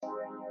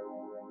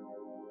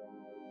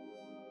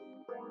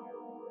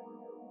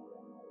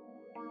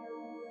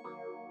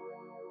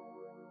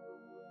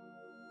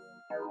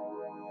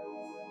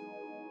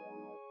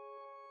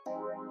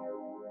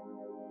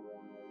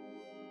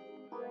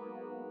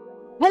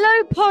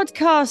Hello,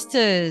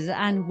 podcasters,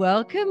 and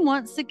welcome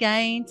once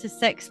again to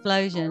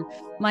Sexplosion.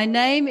 My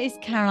name is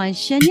Caroline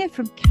Shenya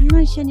from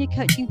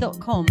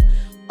CarolineShenyaCoaching.com.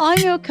 I'm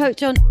your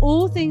coach on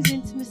all things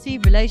intimacy,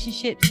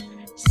 relationships,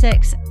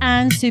 sex,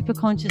 and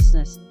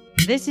superconsciousness.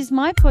 This is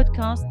my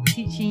podcast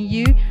teaching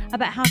you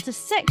about how to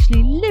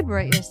sexually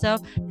liberate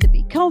yourself to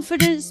be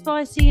confident,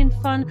 spicy, and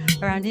fun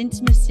around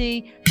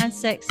intimacy and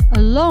sex,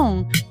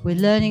 along with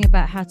learning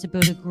about how to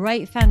build a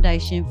great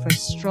foundation for a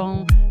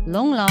strong,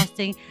 long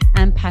lasting,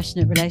 and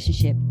passionate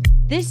relationship.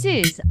 This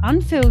is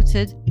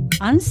unfiltered,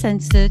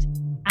 uncensored,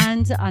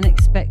 and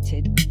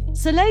unexpected.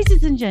 So,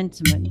 ladies and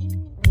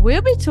gentlemen,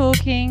 we'll be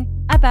talking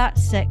about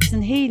sex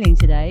and healing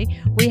today.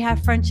 We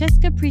have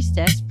Francesca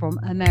Priestess from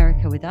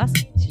America with us,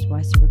 which is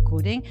why it's a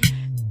recording,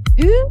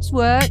 whose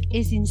work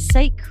is in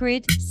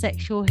sacred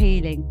sexual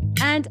healing.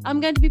 And I'm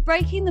going to be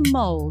breaking the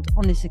mold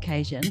on this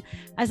occasion,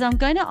 as I'm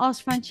going to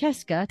ask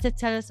Francesca to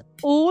tell us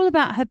all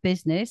about her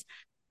business,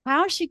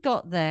 how she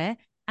got there,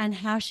 and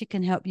how she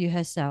can help you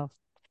herself.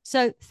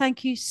 So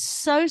thank you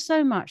so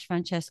much,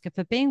 Francesca,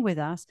 for being with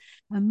us.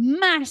 A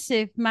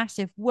massive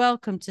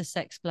welcome to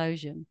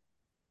Sexplosion.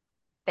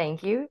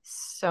 Thank you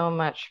so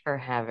much for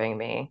having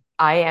me.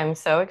 I am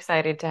so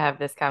excited to have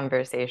this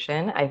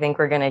conversation. I think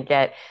we're going to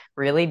get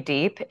really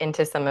deep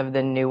into some of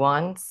the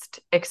nuanced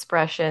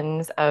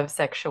expressions of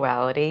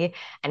sexuality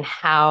and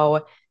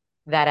how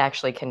that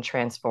actually can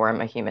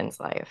transform a human's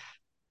life.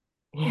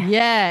 Yeah.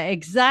 Yeah,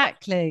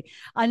 exactly.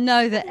 I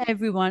know that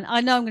everyone,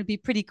 I know I'm going to be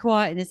pretty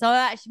quiet in this.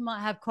 I actually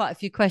might have quite a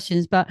few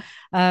questions, but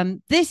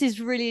this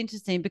is really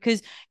interesting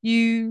because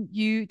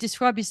you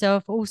describe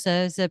yourself also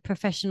as a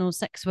professional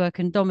sex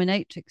worker and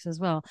dominatrix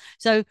as well.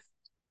 So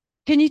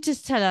can you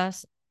just tell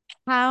us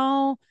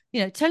how,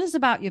 tell us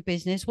about your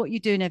business, what you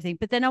do and everything,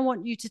 but then I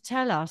want you to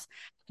tell us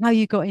how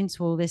you got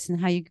into all this and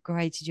how you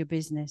created your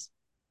business.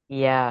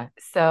 Yeah.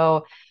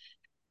 So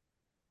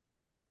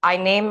I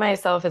name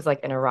myself as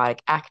like an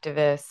erotic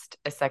activist,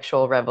 a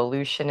sexual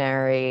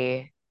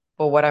revolutionary.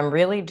 But what I'm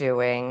really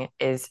doing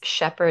is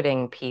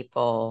shepherding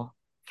people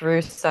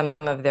through some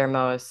of their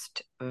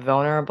most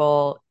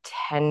vulnerable,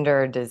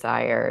 tender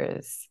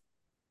desires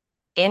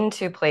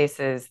into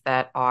places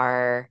that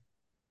are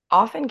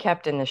often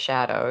kept in the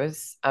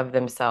shadows of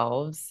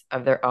themselves,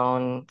 of their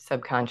own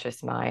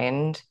subconscious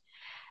mind,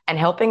 and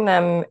helping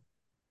them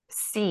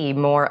see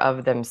more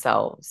of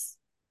themselves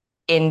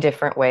in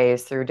different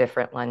ways through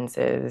different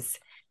lenses.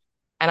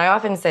 And I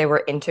often say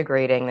we're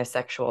integrating the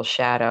sexual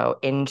shadow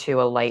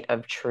into a light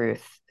of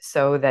truth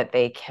so that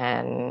they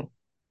can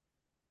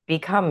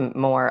become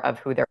more of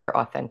who they're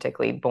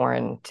authentically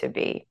born to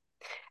be.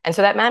 And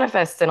so that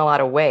manifests in a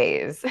lot of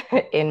ways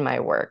in my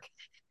work.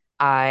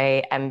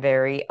 I am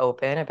very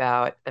open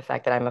about the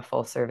fact that I'm a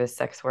full service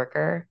sex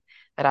worker,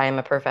 that I am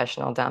a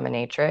professional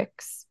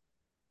dominatrix.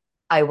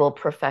 I will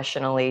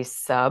professionally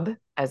sub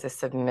as a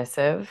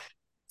submissive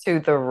to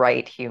the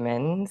right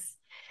humans.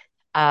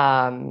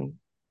 Um,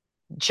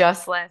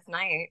 just last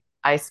night,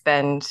 I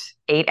spent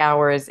 8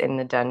 hours in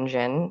the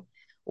dungeon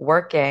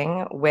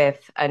working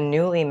with a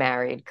newly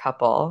married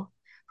couple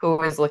who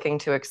was looking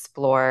to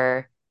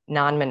explore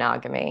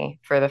non-monogamy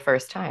for the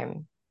first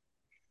time.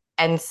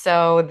 And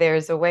so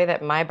there's a way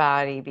that my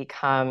body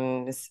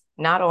becomes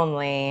not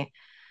only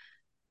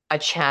a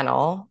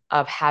channel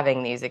of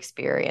having these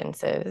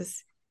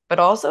experiences, but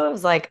also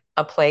as like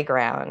a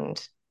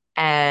playground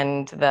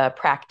and the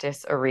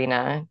practice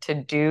arena to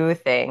do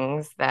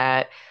things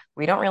that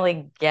we don't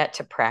really get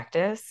to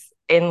practice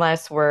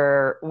unless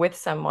we're with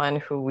someone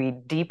who we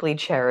deeply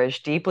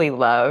cherish, deeply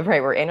love,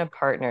 right? We're in a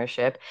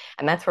partnership,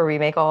 and that's where we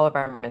make all of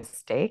our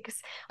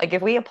mistakes. Like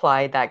if we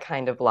applied that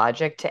kind of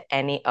logic to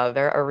any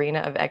other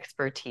arena of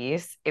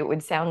expertise, it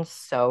would sound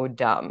so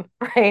dumb,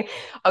 right?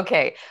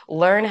 Okay,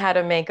 learn how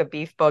to make a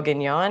beef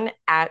bourguignon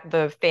at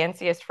the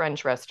fanciest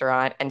French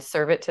restaurant and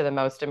serve it to the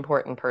most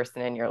important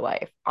person in your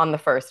life on the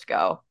first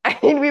go. I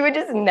mean, we would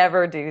just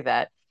never do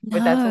that,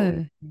 but that's what we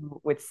No.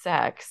 do with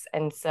sex.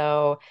 And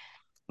so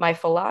my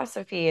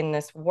philosophy in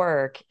this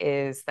work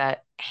is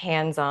that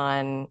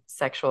hands-on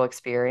sexual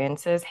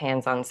experiences,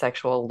 hands-on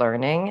sexual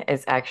learning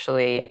is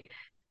actually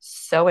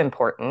so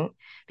important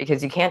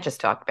because you can't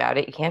just talk about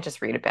it, you can't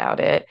just read about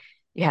it.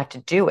 You have to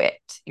do it.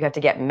 You have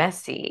to get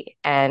messy.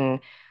 And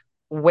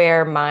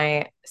where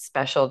my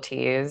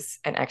specialties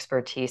and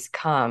expertise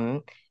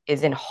come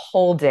is in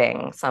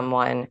holding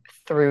someone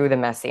through the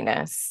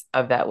messiness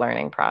of that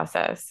learning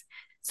process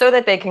so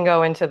that they can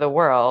go into the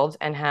world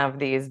and have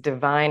these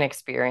divine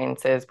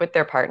experiences with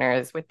their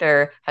partners, with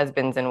their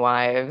husbands and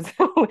wives,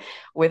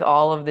 with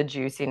all of the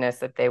juiciness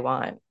that they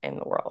want in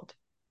the world.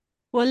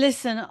 Well,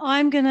 listen,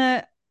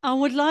 I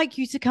would like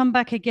you to come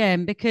back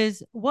again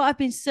because what I've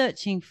been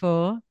searching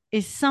for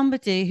is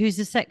somebody who's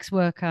a sex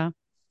worker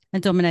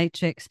and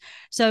dominatrix.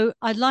 So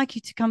I'd like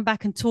you to come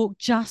back and talk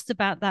just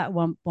about that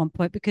one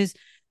point because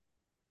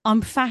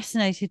I'm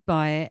fascinated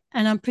by it,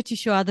 and I'm pretty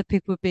sure other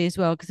people would be as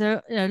well because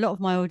a lot of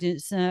my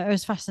audience are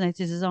as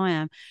fascinated as I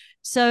am.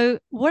 So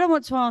what I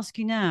want to ask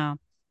you now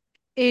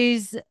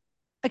is,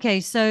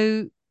 okay,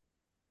 so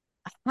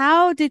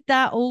how did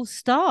that all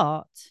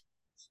start?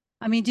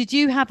 I mean, did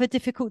you have a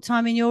difficult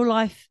time in your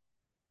life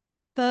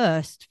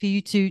first for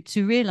you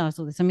to realize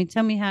all this? I mean,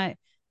 tell me how it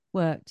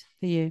worked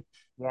for you.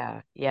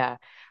 Yeah, yeah.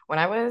 When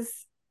I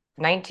was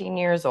 19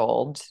 years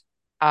old,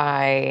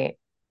 I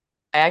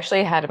I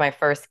actually had my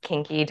first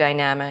kinky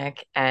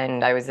dynamic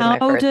and I was in How my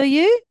old first are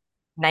you?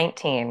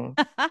 19.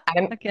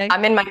 I'm Okay.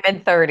 I'm in my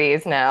mid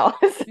 30s now.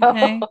 So,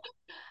 Okay.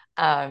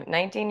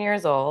 19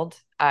 years old,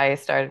 I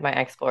started my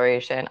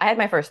exploration. I had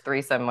my first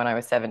threesome when I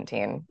was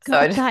 17. So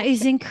I God, just that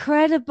is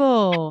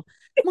incredible.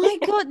 My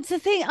God, to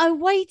think I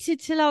waited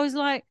till I was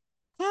like,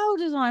 how old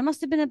was I? I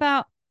must have been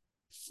about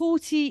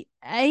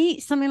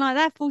 48, something like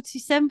that,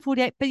 47,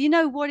 48. But you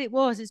know what it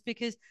was? It's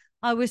because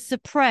I was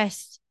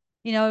suppressed.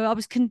 I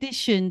was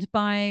conditioned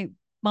by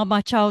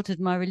my childhood,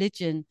 my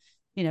religion,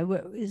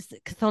 is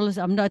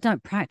Catholicism. I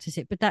don't practice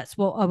it, but that's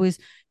what I was,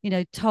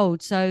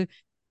 told. So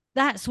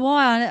that's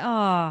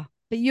why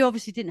but you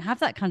obviously didn't have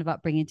that kind of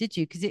upbringing, did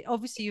you? Because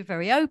obviously you're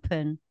very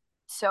open.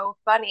 so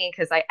funny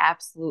because I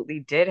absolutely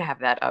did have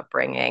that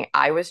upbringing.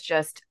 I was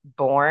just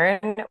born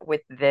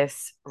with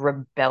this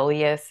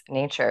rebellious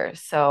nature.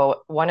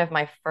 So, one of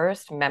my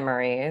first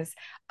memories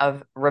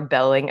of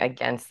rebelling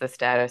against the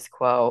status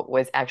quo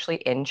was actually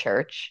in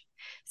church,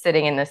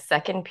 sitting in the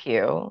second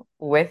pew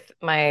with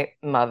my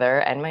mother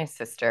and my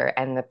sister,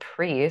 and the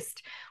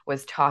priest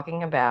was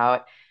talking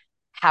about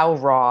how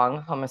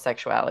wrong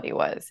homosexuality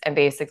was and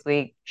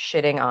basically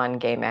shitting on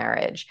gay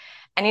marriage.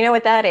 And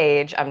at that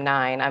age, I'm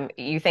 9,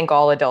 you think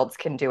all adults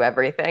can do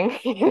everything,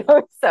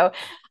 So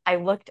I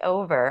looked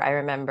over, I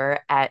remember,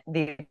 at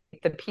the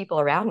people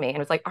around me and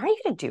was like, aren't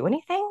you gonna do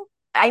anything?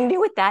 I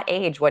knew at that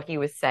age what he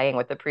was saying,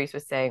 what the priest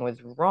was saying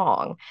was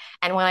wrong.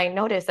 And when I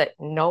noticed that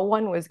no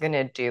one was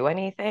gonna do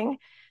anything,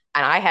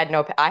 and I had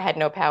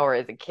no power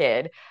as a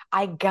kid,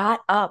 I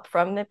got up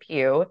from the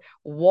pew,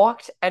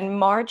 walked and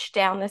marched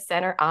down the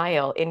center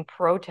aisle in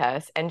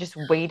protest and just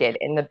waited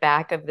in the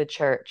back of the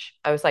church.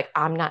 I was like,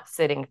 I'm not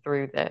sitting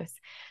through this.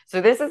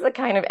 So this is the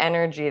kind of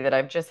energy that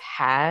I've just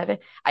had.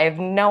 I have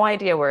no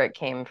idea where it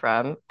came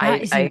from. That I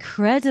is I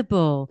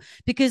incredible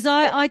because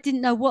I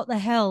didn't know what the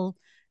hell.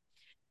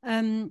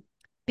 Um,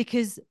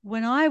 because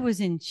when I was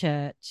in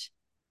church,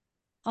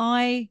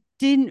 I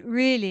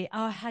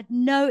had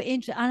no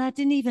interest and I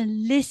didn't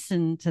even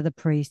listen to the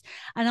priest.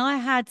 And I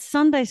had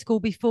Sunday school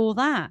before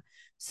that.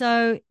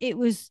 So it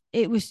was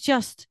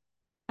just,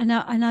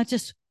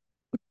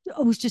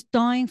 I was just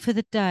dying for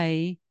the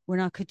day when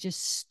I could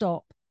just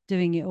stop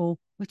doing it all,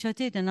 which I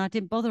did, and I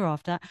didn't bother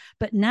after that.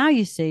 But now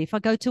you see, if I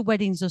go to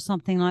weddings or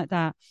something like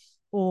that,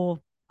 or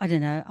I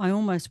don't know, I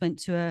almost went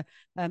to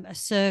a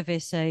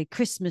service, a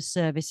Christmas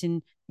service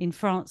in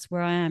France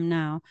where I am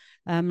now,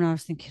 and I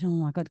was thinking, oh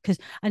my God,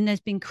 and there's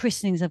been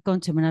christenings I've gone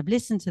to when I've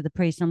listened to the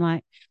priest. I'm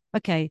like,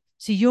 okay,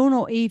 so you're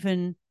not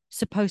even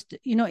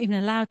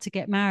allowed to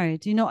get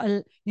married.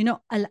 I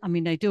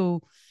mean, they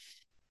don't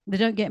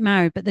get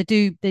married, but they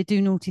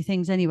do naughty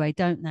things anyway,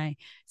 don't they?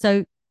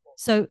 So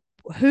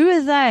who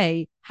are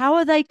they? How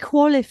are they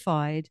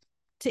qualified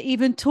to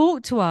even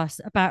talk to us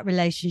about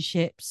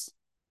relationships?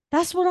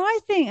 That's what I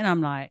think. And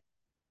I'm like,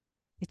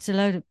 it's a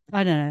load of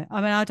I don't know.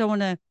 I mean, I don't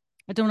want to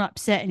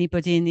upset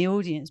anybody in the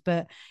audience,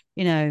 but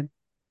you know,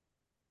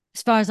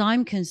 as far as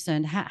I'm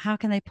concerned, how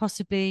can they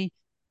possibly,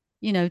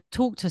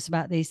 talk to us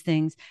about these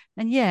things?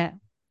 And yeah,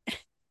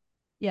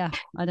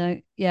 I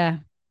don't, yeah.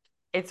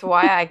 it's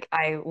why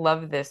I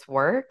love this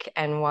work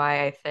and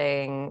why I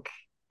think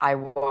I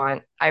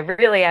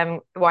really am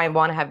why I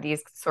want to have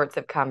these sorts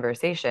of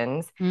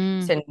conversations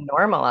Mm, to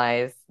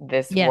normalize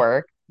this yeah,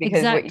 work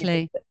because what you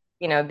exactly.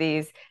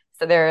 these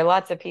so there are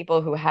lots of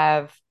people who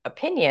have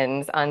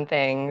opinions on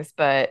things,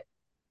 but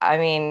I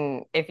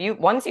mean, if you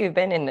once you've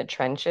been in the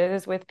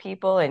trenches with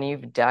people and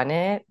you've done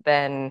it,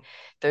 then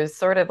there's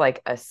sort of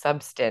like a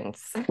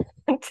substance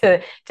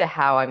to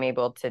how I'm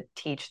able to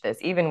teach this,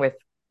 even with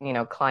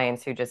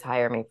clients who just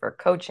hire me for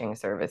coaching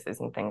services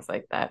and things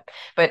like that.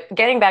 But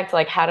getting back to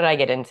like, how did I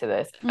get into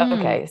this? Mm,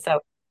 Okay, so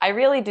I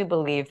really do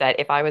believe that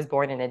if I was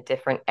born in a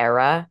different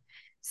era,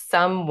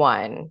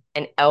 someone,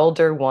 an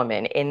elder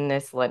woman in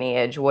this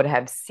lineage would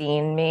have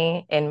seen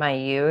me in my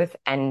youth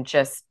and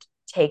just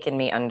taken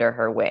me under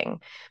her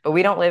wing. But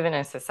we don't live in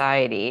a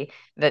society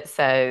that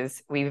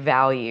says we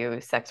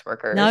value sex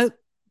workers. no,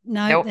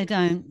 no, Nope. they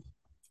don't.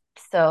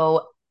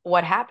 So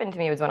what happened to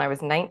me was when I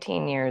was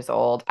 19 years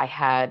old, I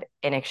had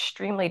an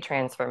extremely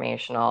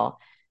transformational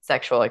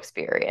sexual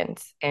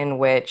experience in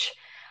which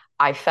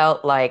I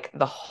felt like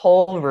the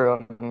whole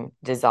room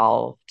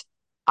dissolved.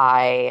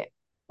 I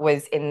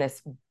was in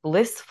this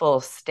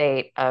blissful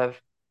state of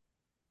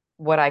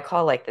what I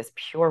call like this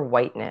pure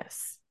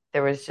whiteness.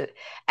 There was just,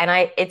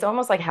 and it's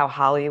almost like how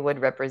Hollywood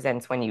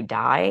represents when you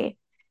die.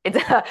 It's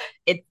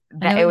it's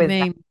I know that what it you was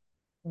mean.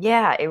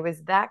 yeah, it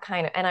was that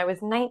kind of, and I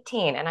was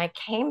 19 and I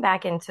came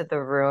back into the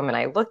room and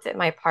I looked at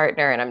my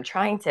partner and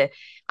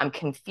I'm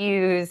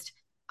confused,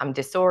 I'm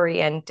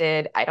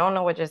disoriented, I don't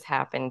know what just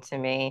happened to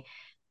me.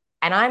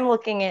 And I'm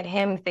looking at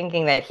him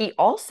thinking that he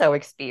also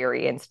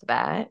experienced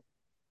that.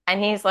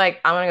 And he's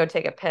like, I'm gonna go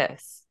take a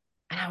piss.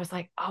 And I was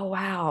like, oh,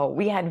 wow,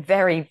 we had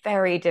very,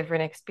 very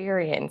different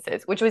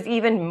experiences, which was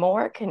even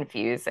more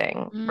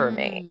confusing for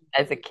me Mm.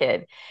 as a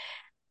kid.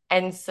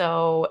 And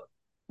so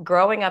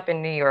growing up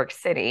in New York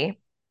City,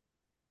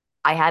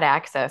 I had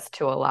access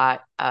to a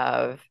lot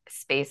of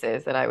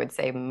spaces that I would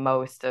say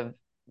most of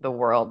the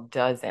world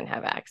doesn't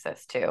have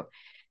access to.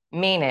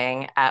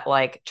 Meaning, at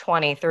like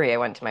 23, I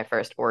went to my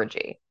first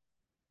orgy.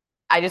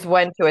 I just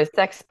went to a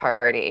sex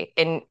party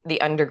in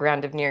the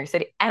underground of New York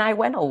City and I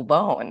went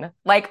alone,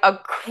 like a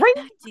crazy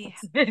Bloody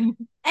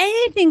person.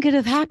 anything could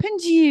have happened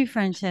to you,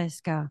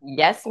 Francesca.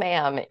 Yes,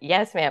 ma'am.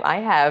 Yes, ma'am. I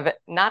have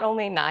not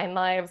only 9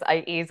 lives,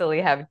 I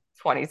easily have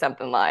 20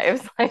 something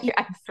lives. Like, You,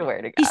 I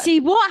swear to you God. see,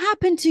 what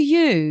happened to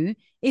you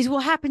is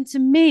what happened to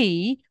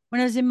me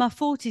when I was in my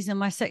 40s and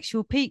my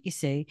sexual peak. You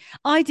see,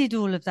 I did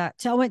all of that.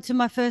 So I went to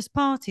my first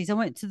parties, I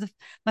went to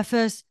my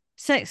first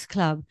sex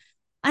club,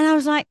 and I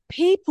was like,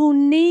 people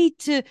need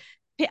to.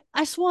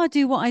 That's why I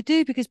do what I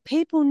do because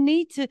people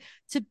need to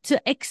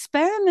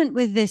experiment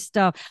with this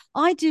stuff.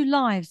 I do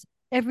lives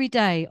every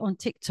day on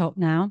TikTok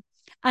now,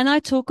 and I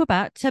talk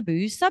about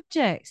taboo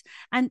subjects,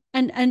 and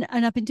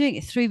I've been doing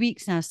it 3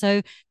 weeks now.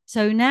 So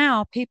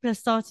now people are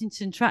starting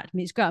to interact with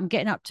me. It's great. I'm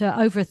getting up to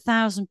over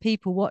 1,000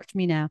 people watch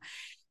me now.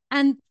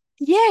 And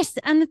yes,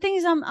 and the thing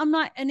is, I'm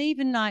like, and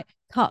even like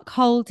cuck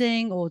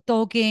holding or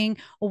dogging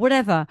or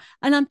whatever.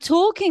 And I'm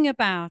talking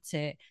about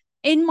it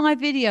in my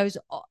videos.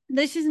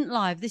 This isn't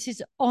live, this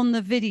is on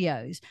the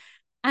videos.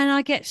 And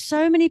I get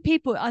so many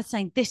people are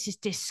saying this is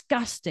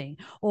disgusting,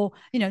 or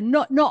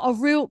not a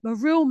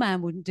real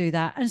man wouldn't do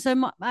that. And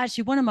so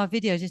actually, one of my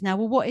videos is now,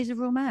 well, what is a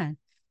real man?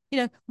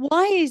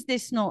 Why is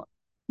this not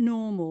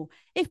normal?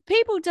 If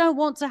people don't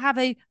want to have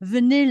a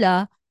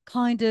vanilla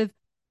kind of,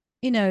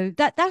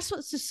 that's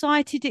what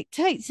society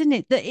dictates, isn't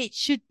it? That it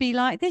should be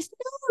like this.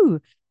 No,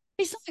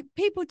 it's like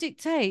people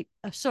dictate.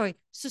 Sorry,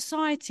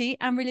 society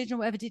and religion,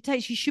 whatever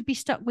dictates, you should be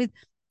stuck.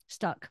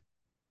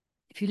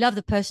 If you love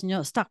the person, you're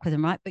not stuck with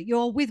them, right? But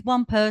you're with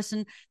one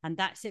person and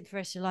that's it for the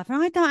rest of your life.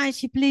 And I don't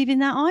actually believe in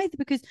that either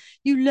because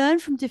you learn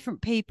from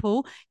different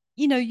people.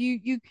 You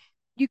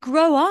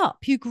grow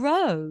up, you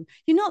grow.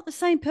 You're not the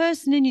same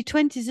person in your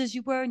 20s as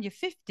you were in your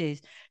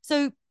 50s.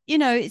 So,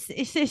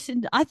 it's this,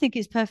 and I think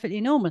it's perfectly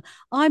normal.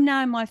 I'm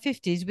now in my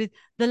 50s with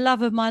the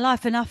love of my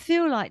life. And I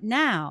feel like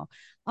now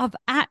I've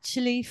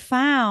actually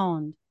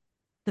found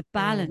the Mm,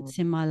 balance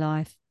in my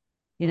life,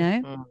 you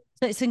know? mhm.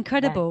 So it's Yeah.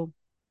 incredible.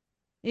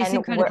 It's And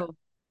incredible.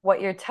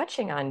 what you're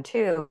touching on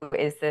too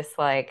is this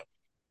like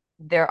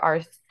there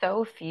are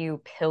so few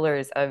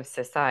pillars of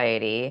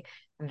society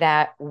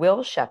that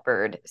will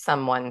shepherd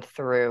someone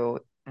through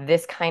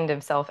this kind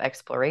of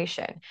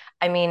self-exploration.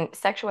 I mean,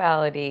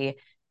 sexuality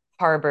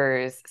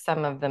harbors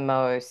some of the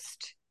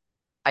most,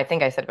 I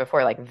think I said it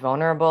before, like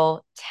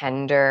vulnerable,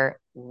 tender,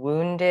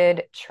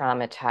 wounded,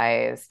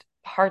 traumatized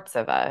parts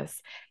of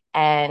us.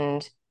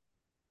 And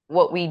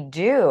what we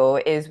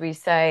do is we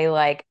say,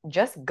 like,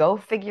 just go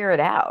figure it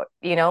out,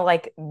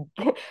 like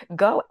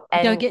go. We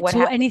don't And get what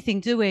taught happens?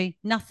 anything, do we?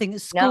 Nothing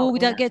at school. No, We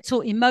don't get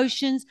taught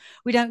emotions.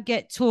 We don't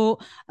get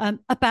taught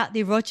about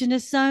the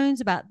erogenous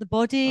zones, about the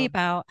body,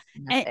 about.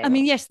 I nothing.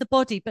 mean, yes, the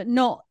body, but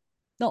not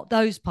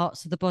those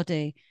parts of the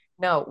body.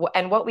 No,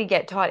 and what we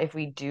get taught, if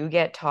we do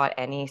get taught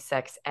any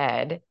sex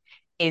ed,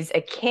 is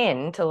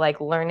akin to like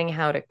learning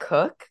how to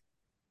cook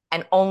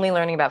and only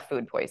learning about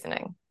food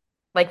poisoning.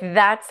 Like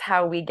that's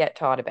how we get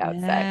taught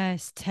about sex.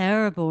 Yes,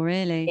 terrible,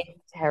 really.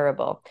 It's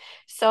terrible.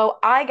 So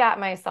I got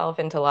myself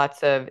into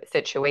lots of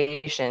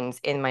situations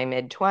in my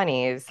mid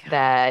 20s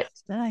that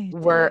I did.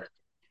 were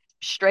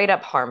straight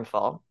up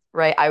harmful,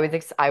 right? I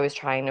was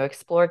trying to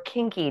explore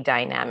kinky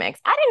dynamics.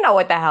 I didn't know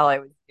what the hell I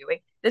was doing.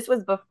 This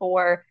was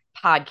before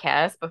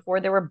podcasts,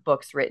 before there were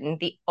books written.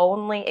 The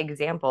only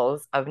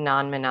examples of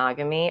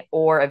non-monogamy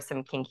or of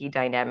some kinky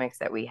dynamics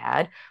that we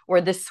had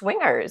were the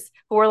swingers,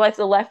 who were like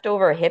the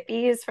leftover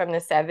hippies from the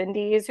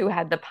 70s who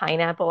had the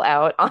pineapple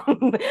out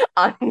on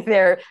on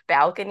their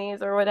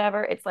balconies or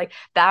whatever. It's like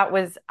that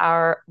was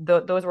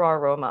those were our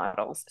role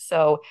models.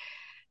 So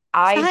So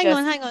I hang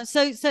on, just hang on.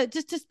 So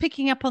just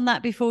picking up on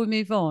that before we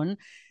move on.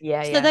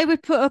 yeah, So yeah. they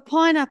would put a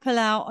pineapple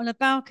out on a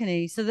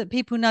balcony so that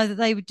people know that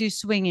they would do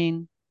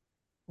swinging.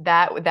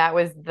 That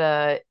was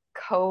the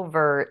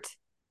covert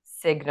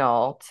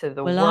signal to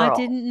the Well, I world.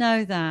 didn't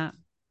know that.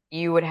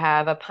 You would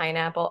have a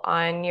pineapple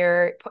on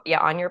your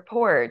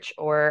porch,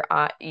 or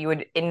you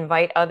would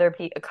invite other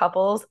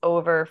couples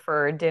over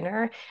for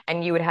dinner,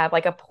 and you would have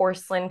like a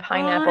porcelain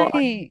pineapple on the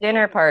Right.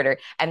 dinner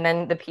party. And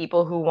then the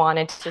people who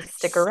wanted to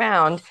stick That's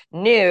around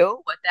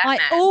knew what that I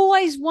meant.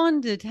 always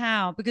wondered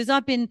how, because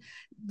the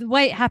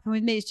way it happened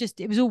with me,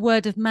 it was all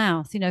word of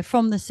mouth,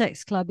 from the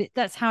sex club.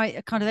 That's how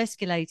it kind of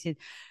escalated.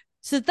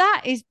 So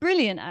that is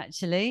brilliant,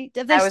 actually.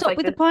 Have they That was stopped like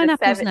with the the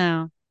pineapples seven.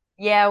 now?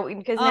 Yeah,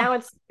 because Oh,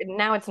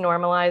 now it's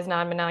normalized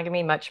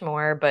non-monogamy much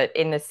more, but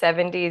in the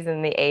 70s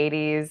and the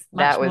 80s, that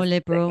much was more the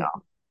liberal.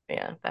 signal.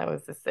 Yeah, that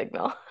was the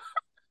signal.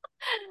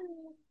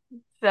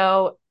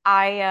 So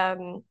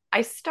I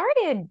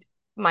started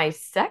my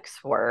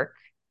sex work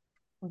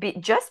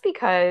just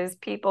because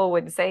people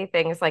would say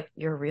things like,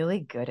 "You're really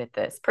good at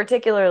this,"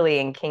 particularly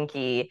in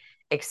kinky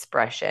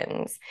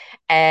expressions.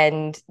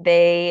 And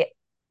they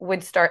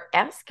would start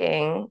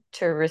asking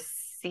to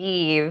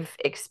receive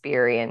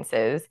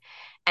experiences.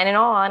 And in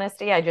all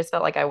honesty, I just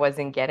felt like I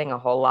wasn't getting a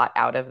whole lot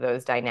out of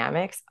those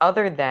dynamics,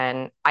 other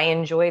than I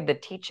enjoyed the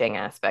teaching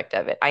aspect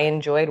of it. I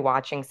enjoyed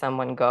watching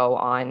someone go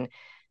on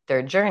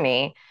their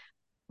journey,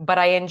 but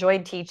I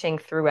enjoyed teaching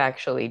through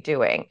actually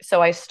doing.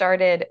 So I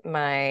started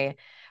my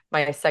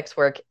sex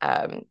work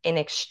in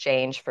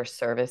exchange for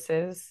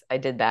services. I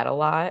did that a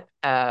lot.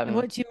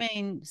 What do you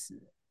mean?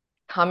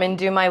 Come and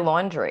do my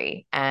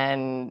laundry,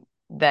 and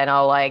then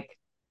I'll like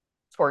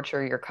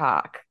torture your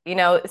cock,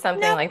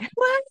 something No like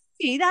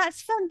way.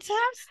 That's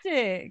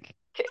fantastic.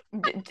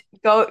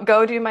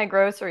 go do my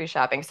grocery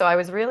shopping. So I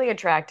was really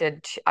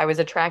I was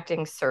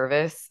attracting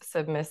service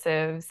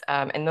submissives,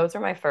 and those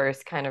were my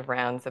first kind of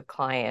rounds of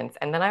clients.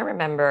 And then I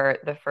remember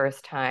the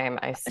first time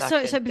I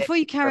sucked a So dick before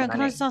you carry for on,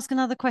 can I just money. ask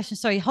another question?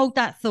 Sorry, hold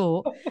that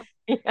thought.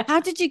 Yeah.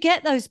 How did you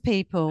get those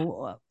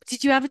people?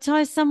 Did you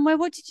advertise somewhere?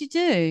 What did you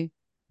do?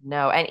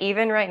 No, and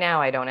even right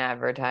now, I don't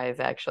advertise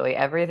actually.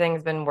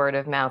 Everything's been word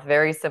of mouth,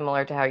 very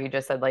similar to how you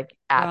just said, like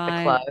at the Right,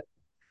 club.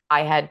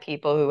 I had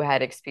people who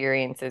had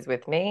experiences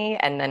with me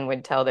and then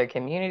would tell their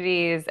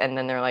communities, and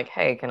then they're like,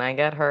 "Hey, can I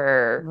get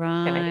her?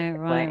 Can I get right, her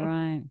right, link?"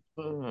 right.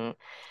 hmm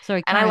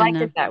Sorry, And I carry on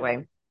liked now. it that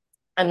way.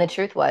 And the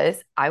truth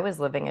was, I was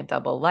living a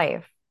double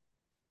life.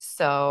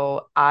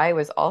 So I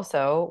was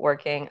also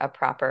working a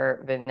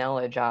proper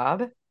vanilla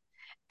job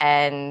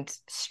and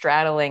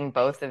straddling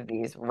both of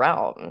these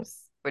realms,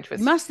 which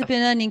You was must have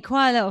been earning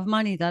quite a lot of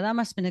money though. That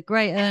must have been a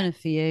great earner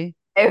for you.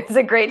 it was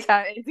a great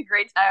time. It's a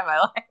great time. I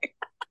like.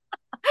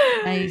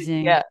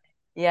 Amazing. Yeah.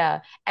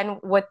 Yeah. And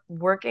what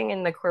working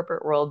in the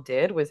corporate world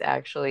did was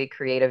actually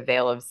create a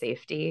veil of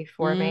safety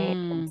for me.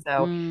 And Mm,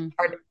 so mm.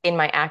 in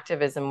my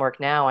activism work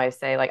now, I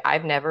say, like,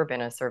 I've never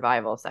been a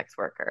survival sex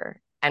worker.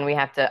 And we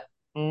have to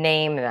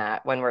name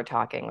that when we're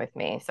talking with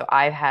me. So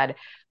I've had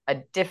a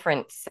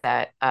different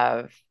set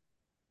of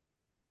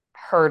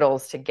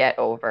hurdles to get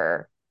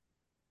over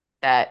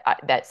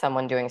that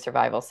someone doing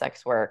survival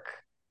sex work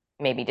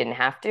maybe didn't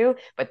have to,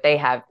 but they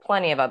have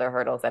plenty of other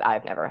hurdles that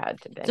I've never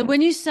had to So been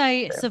when you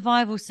say through.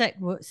 survival sex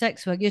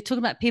work, you're talking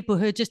about people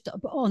who are just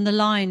on the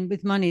line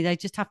with money. They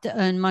just have to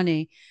earn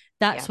money.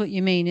 That's Yeah. what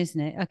you mean, isn't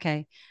it?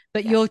 Okay.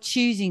 But Yeah. you're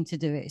choosing to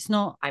do it. It's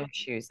not, I'm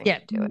choosing yeah,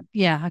 to do it.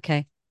 yeah,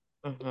 okay.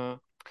 hmm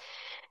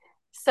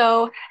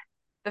So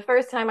the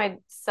first time I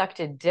sucked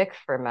a dick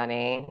for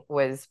money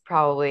was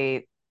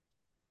probably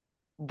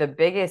the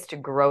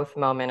biggest growth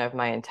moment of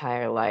my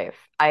entire life.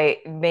 I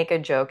make a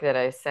joke that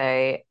I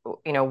say,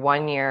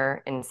 1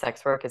 year in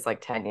sex work is like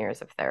 10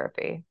 years of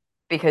therapy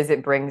because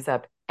it brings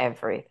up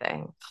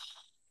everything.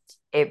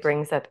 It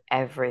brings up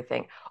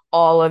everything.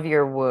 All of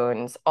your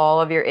wounds,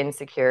 all of your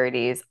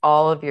insecurities,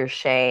 all of your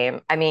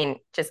shame. I mean,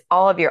 just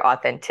all of your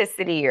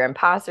authenticity, your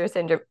imposter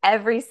syndrome,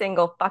 every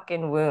single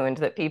fucking wound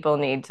that people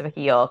need to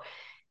heal.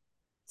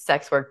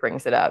 Sex work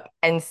brings it up,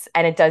 and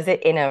it does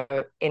it in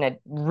a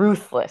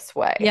ruthless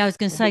Yeah, I way. was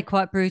going to say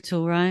quite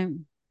brutal, right?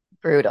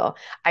 Brutal.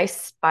 I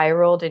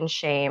spiraled in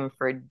shame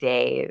for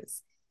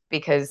days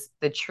because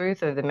the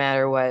truth of the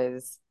matter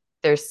was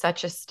there's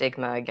such a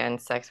stigma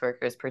against sex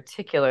workers,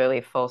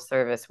 particularly full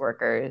service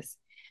workers.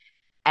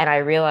 And I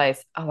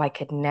realized, oh, I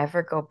could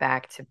never go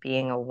back to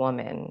being a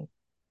woman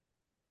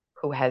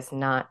who has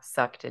not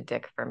sucked a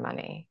dick for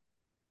money.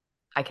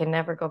 I can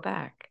never go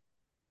back.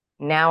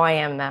 Now I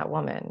am that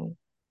woman.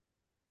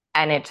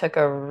 And it took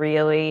a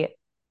really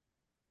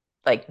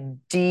like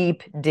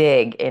deep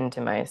dig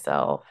into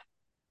myself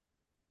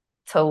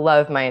to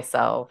love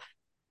myself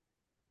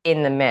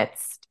in the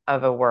midst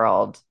of a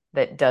world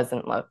that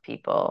doesn't love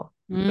people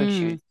who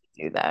choose Mm.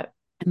 to do that.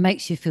 It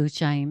makes you feel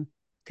shame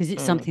because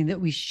it's Mm, something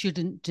that we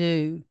shouldn't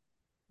do.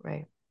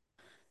 right.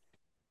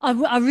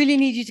 I really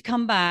need you to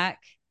come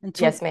back and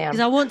talk Yes, because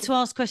ma'am. I want to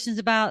ask questions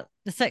about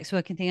the sex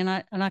working thing, and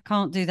I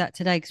can't do that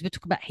today because we're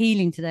talking about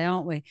healing today,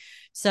 aren't we?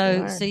 We So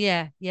are.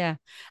 yeah, yeah.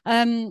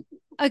 Um,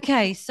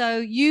 okay, so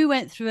you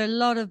went through a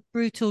lot of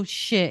brutal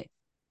shit,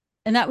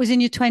 and that was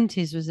in your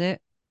 20s, was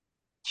it?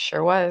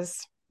 Sure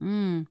was.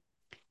 Mm.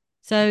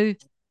 So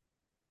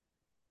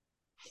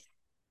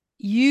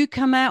you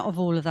come out of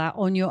all of that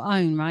on your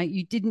own, right?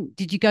 You didn't,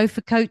 did you go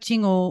for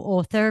coaching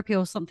or therapy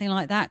or something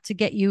like that to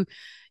get you,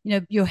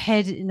 your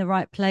head in the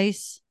right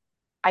place?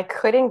 I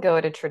couldn't go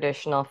to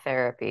traditional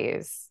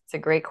therapies. It's a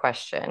great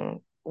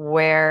question.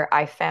 Where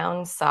I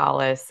found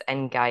solace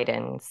and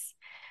guidance.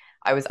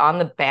 I was on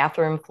the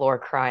bathroom floor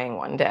crying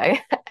one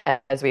day,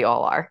 as we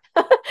all are.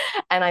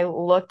 And I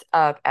looked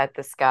up at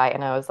the sky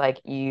and I was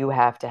like, you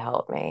have to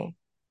help me.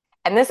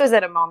 And this was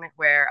at a moment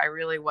where I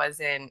really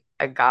wasn't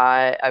a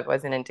God. I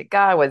wasn't into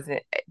God.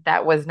 Wasn't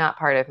that was not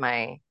part of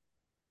my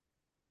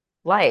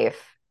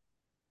life.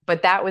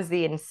 But that was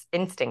the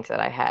instinct that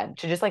I had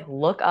to just like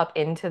look up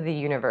into the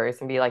universe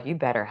and be like, you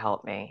better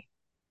help me.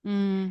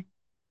 Mm,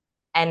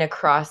 And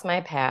across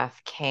my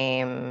path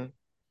came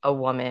a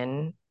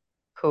woman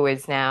who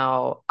is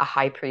now a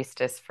high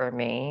priestess for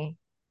me,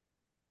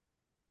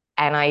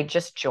 And I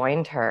just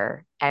joined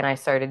her and I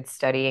started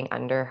studying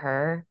under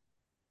her.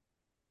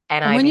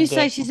 And And I when you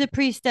began, say she's a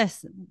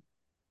priestess,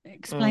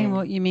 explain mm,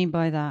 what you mean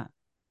by that.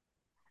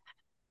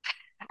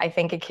 I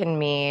think it can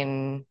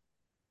mean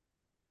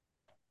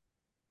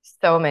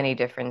so many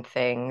different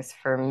things.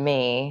 For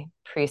me,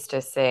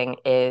 priestessing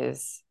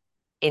is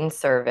in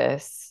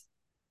service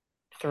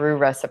through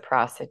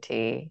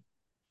reciprocity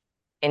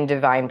in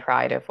divine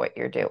pride of what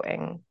you're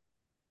doing.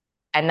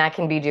 And that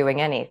can be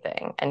doing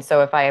anything. And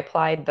so if I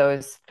applied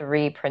those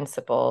three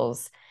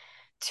principles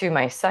to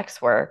my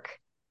sex work,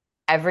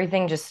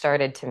 everything just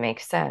started to make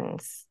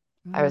sense.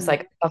 I was Mm.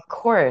 like, of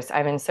course,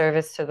 I'm in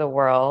service to the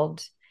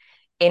world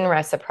in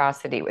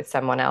reciprocity with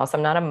someone else.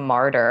 I'm not a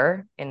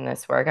martyr in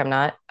this work. I'm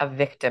not a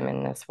victim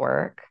in this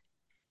work.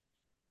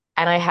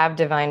 And I have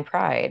divine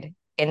pride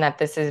in that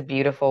this is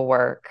beautiful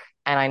work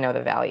and I know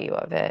the value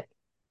of it.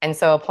 And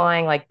so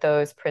applying like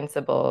those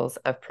principles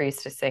of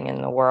priestessing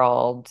in the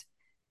world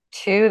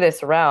to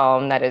this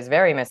realm that is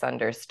very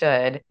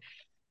misunderstood,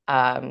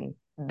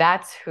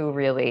 that's who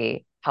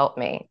really helped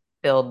me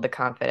build the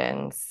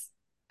confidence.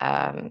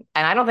 And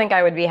I don't think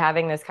I would be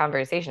having this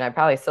conversation. I'd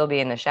probably still be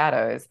in the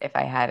shadows if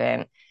I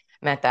hadn't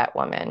met that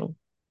woman.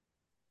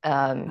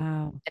 Um,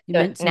 Wow. You so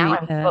meant to now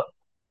meet I'm her.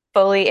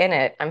 fully in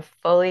it. I'm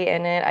fully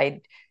in it.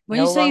 I When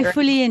you no say you're longer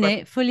fully in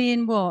it, fully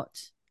in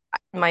what?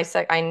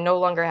 I no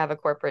longer have a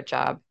corporate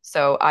job.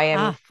 So I am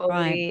Ah,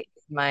 right. fully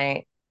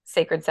my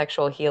sacred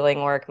sexual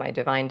healing work, my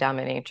divine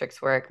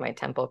dominatrix work, my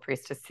temple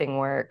priestessing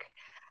work.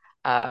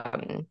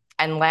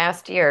 And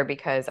last year,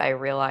 because I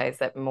realized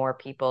that more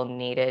people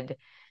needed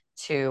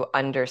to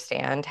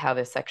understand how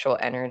the sexual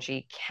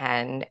energy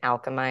can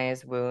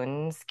alchemize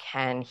wounds,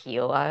 can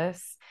heal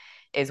us,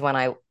 is when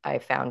I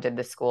founded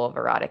the School of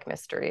Erotic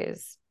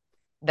Mysteries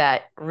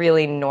that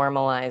really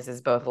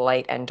normalizes both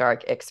light and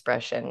dark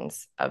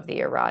expressions of the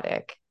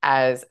erotic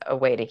as a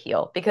way to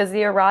heal. Because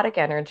the erotic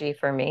energy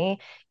for me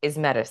is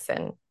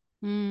medicine,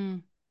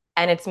 Mm.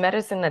 and it's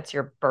medicine that's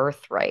your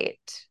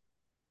birthright.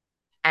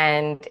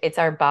 And it's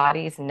our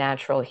body's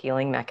natural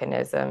healing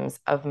mechanisms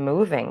of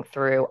moving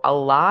through a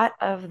lot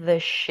of the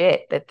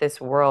shit that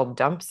this world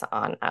dumps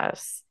on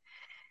us.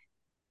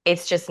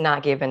 It's just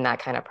not given that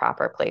kind of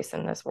proper place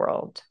in this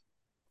world.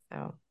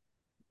 So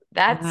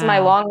that's my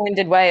Wow.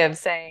 long-winded way of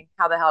saying,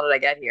 how the hell did I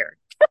get here?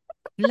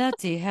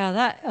 Bloody hell.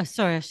 That, oh,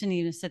 sorry, I shouldn't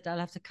even have said that. I'll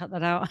have to cut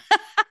that out.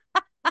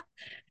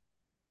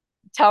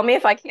 Tell me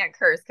if I can't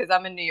curse because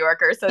I'm a New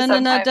Yorker, so No, no,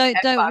 no, sometimes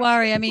don't F-bombs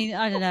worry. can I mean,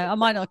 I don't know. I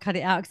might not cut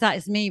it out because that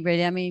is me,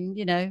 really. I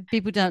mean,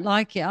 people don't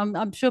like it.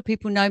 I'm sure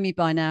people know me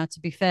by now, to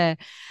be fair.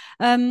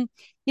 Um,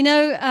 you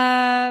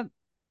know,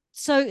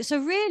 so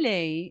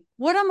really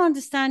what I'm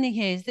understanding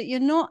here is that you're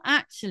not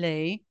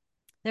actually,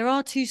 there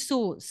are two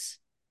sorts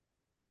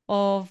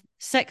of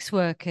sex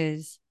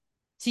workers.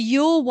 So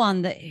you're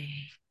one that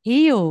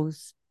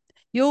heals.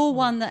 You're Mm.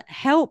 one that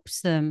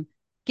helps them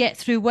get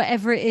through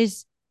whatever it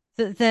is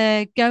that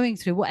they're going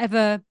through,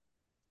 whatever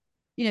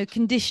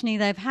conditioning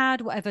they've had,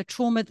 whatever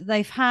trauma that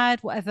they've had,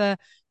 whatever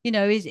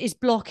is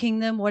blocking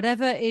them,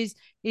 whatever is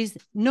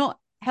not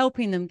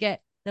helping them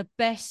get the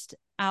best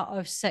out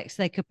of sex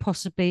they could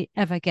possibly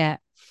ever get.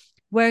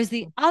 Whereas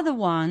the other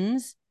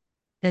ones,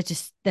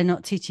 they're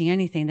not teaching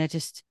anything. They're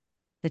just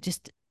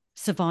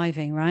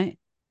surviving, right?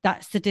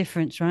 That's the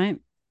difference, right?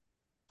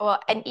 Well,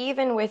 and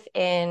even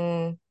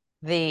within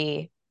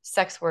the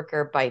sex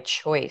worker by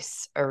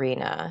choice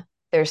arena,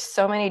 there's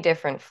so many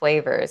different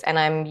flavors. And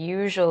I'm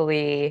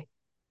usually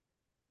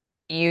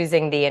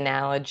using the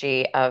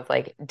analogy of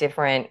like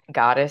different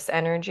goddess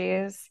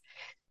energies.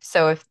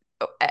 So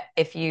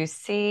if you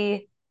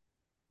see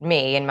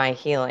me in my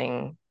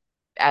healing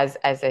as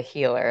a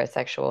healer, a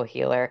sexual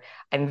healer,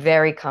 I'm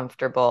very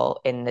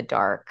comfortable in the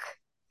dark,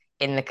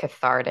 in the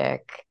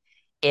cathartic,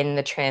 in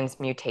the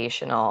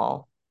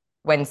transmutational.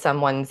 When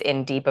someone's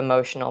in deep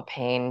emotional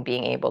pain,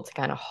 being able to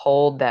kind of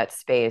hold that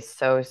space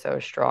so, so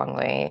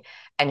strongly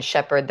and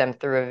shepherd them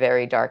through a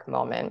very dark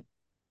moment.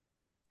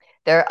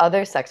 There are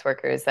other sex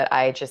workers that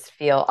I just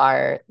feel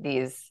are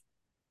these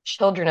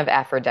children of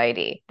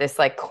Aphrodite, this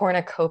like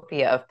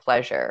cornucopia of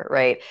pleasure,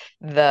 right?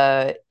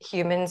 The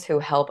humans who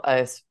help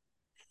us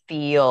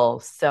feel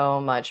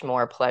so much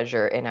more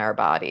pleasure in our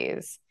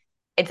bodies.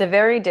 It's a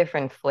very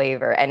different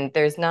flavor, and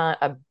there's not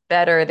a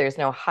better, there's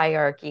no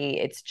hierarchy.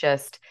 It's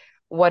just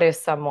what is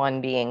someone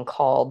being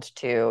called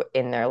to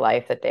in their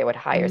life that they would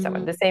hire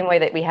someone. The Mm, same way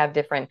that we have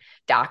different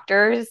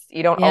doctors.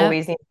 You don't yeah,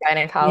 always need a yeah,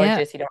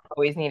 gynecologist, you don't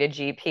always need a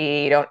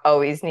GP, you don't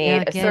always yeah,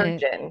 I need a get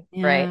it. surgeon,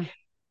 right? Yeah.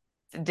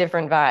 It's a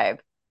different vibe.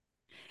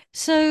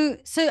 So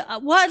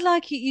what I'd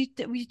like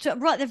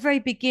right at the very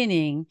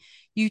beginning,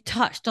 you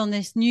touched on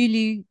this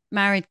newly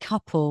married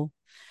couple,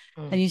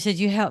 and Mm. you said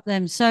you helped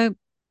them. So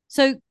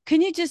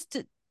can you just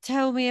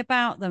tell me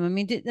about them? I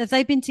mean, have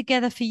they been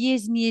together for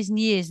years and years and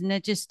years, and they're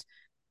just,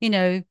 you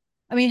know,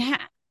 I mean,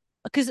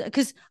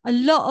 because a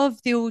lot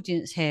of the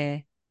audience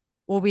here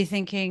will be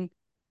thinking,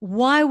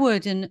 why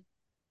would a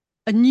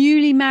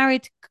newly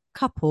married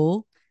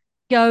couple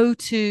go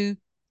to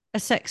a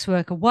sex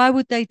worker? Why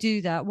would they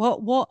do that?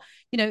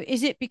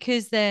 Is it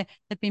because they've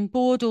been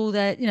bored all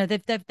their,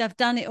 they've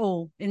done it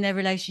all in their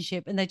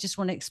relationship and they just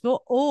want to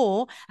explore?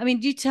 Or, I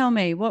mean, you tell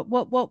me,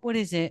 what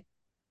is it?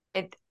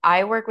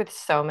 I work with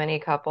so many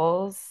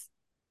couples,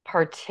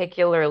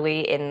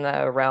 particularly in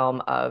the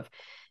realm of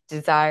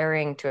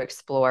desiring to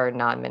explore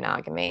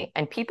non-monogamy.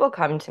 And people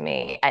come to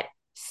me at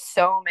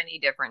so many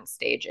different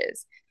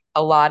stages.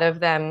 A lot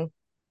of them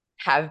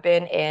have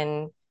been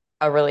in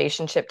a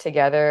relationship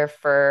together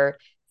for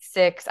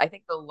six. I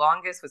think the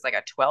longest was like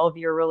a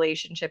 12-year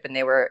relationship, and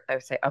I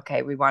would say,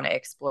 okay, we want to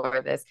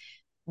explore this.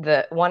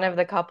 The one of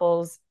the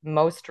couples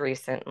most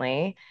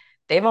recently,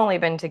 they've only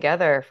been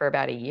together for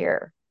about a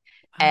year.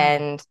 Wow.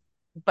 And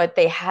but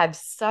they have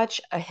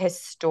such a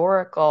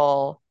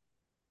historical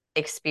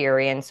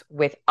experience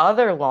with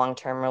other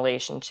long-term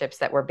relationships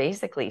that were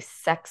basically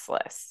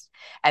sexless.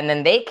 And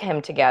then they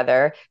come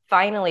together,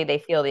 finally they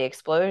feel the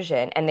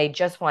explosion and they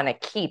just want to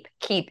keep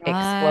exploding.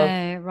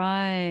 Right,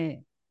 right.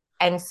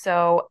 And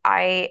so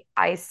I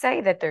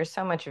say that there's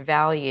so much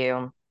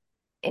value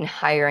in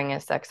hiring a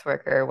sex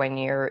worker when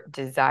you're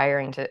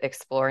desiring to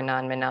explore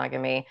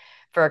non-monogamy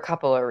for a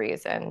couple of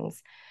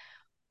reasons.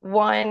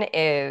 One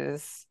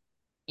is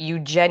you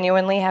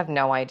genuinely have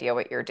no idea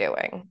what you're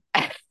doing.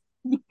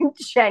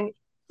 Gen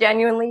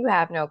Genuinely, you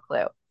have no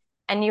clue.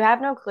 And you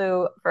have no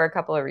clue for a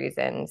couple of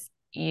reasons.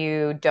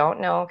 You don't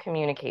know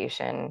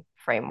communication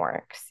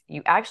frameworks.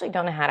 You actually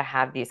don't know how to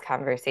have these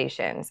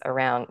conversations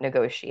around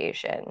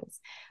negotiations,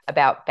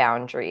 about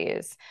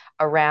boundaries,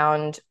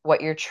 around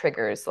what your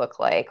triggers look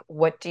like.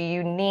 What do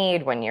you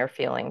need when you're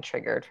feeling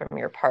triggered from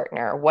your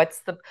partner? What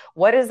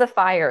is the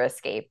fire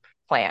escape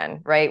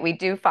plan, right? We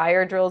do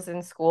fire drills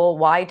in school.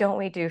 Why don't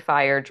we do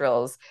fire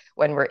drills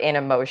when we're in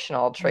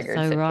emotional You're triggered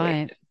so right.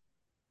 situations?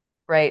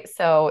 Right.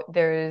 So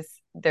there's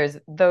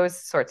those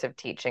sorts of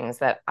teachings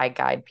that I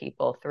guide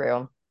people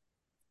through.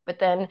 But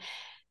then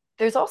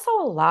there's also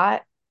a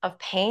lot of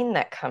pain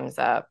that comes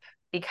up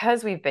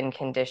because we've been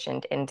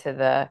conditioned into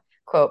the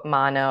quote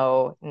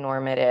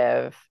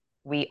mononormative,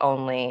 we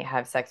only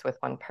have sex with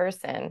one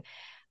person.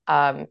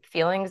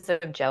 Feelings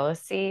of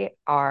jealousy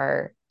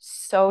are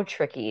so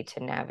tricky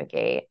to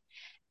navigate.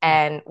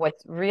 Yeah. And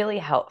what's really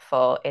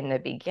helpful in the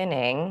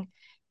beginning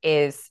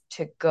is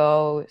to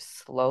go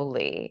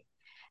slowly.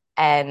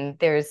 And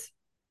there's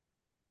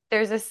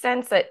a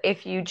sense that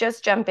if you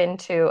just jump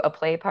into a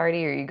play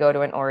party or you go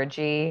to an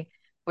orgy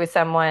with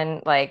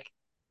someone, like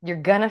you're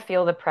gonna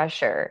feel the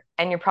pressure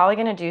and you're probably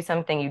gonna do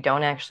something you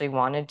don't actually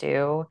want to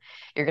do.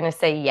 You're gonna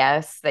say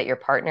yes, that your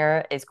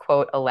partner is,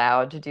 quote,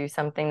 allowed to do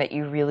something that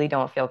you really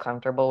don't feel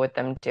comfortable with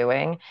them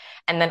doing.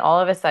 And then all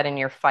of a sudden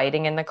you're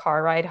fighting in the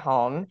car ride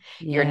home.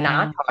 You're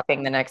not Yeah.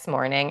 talking the next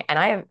morning.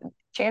 And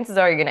chances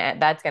are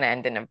that's gonna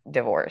end in a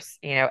divorce,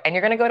 and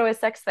you're gonna go to a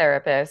sex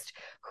therapist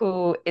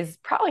who is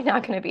probably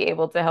not going to be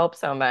able to help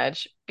so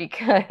much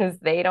because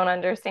they don't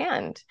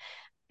understand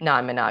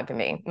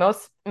non-monogamy.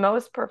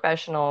 Most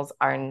professionals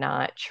are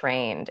not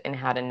trained in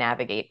how to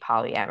navigate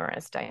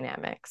polyamorous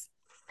dynamics.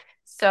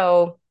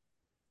 So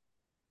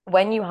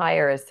when you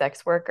hire a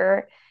sex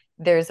worker,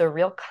 there's a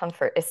real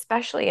comfort,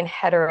 especially in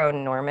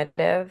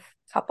heteronormative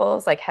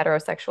couples, like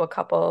heterosexual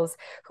couples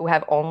who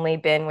have only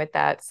been with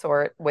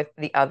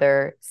the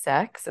other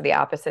sex, or the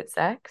opposite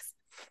sex.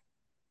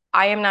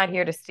 I am not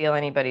here to steal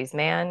anybody's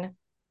man.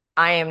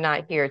 I am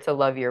not here to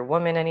love your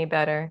woman any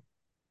better.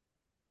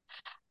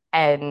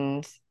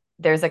 And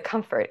there's a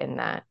comfort in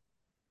that.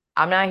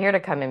 I'm not here to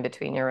come in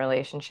between your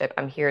relationship.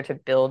 I'm here to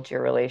build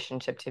your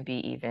relationship to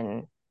be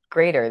even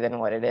greater than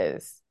what it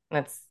is.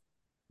 That's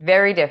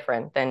very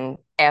different than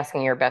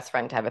asking your best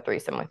friend to have a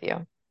threesome with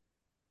you.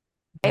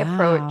 I Wow.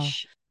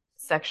 approach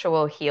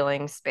sexual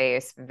healing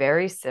space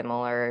very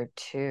similar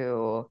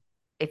to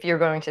if you're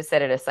going to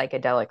sit at a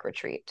psychedelic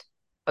retreat,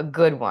 a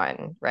good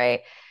one,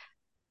 right?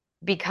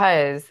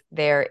 Because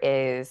there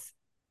is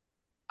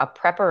a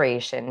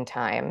preparation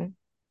time,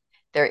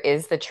 there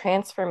is the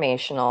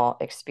transformational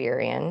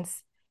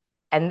experience,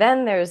 and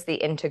then there's the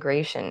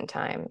integration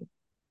time.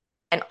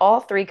 And all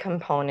three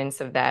components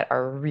of that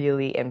are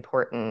really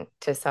important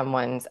to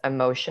someone's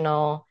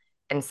emotional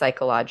and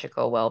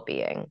psychological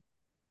well-being.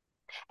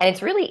 And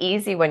it's really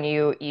easy when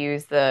you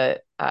use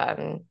the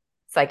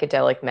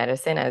psychedelic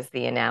medicine as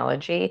the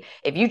analogy.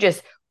 If you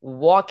just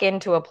walk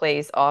into a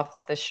place off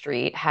the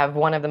street, have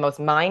one of the most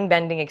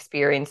mind-bending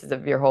experiences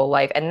of your whole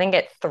life, and then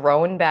get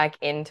thrown back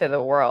into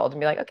the world and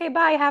be like, okay,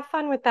 bye, have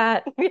fun with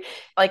that.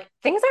 Like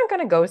things aren't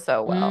going to go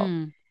so well.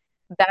 Mm.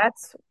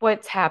 That's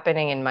what's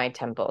happening in my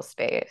temple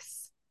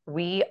space.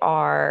 We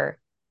are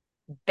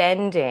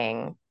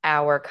bending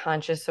our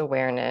conscious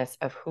awareness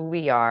of who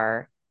we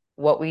are,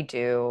 what we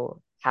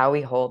do, how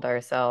we hold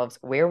ourselves,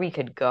 where we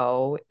could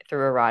go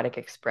through erotic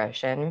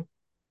expression.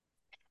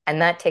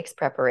 And that takes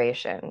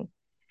preparation.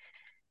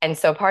 And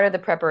so part of the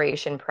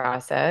preparation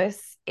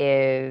process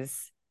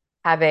is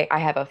I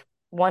have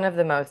one of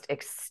the most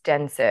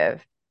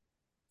extensive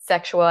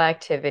sexual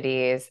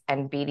activities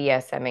and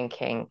BDSM and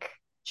kink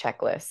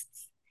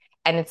checklists.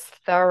 And it's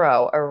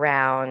thorough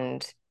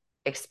around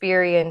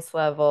experience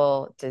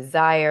level,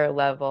 desire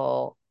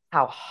level,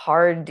 how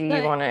hard do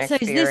you So, want to so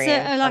is this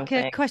experience like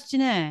a something?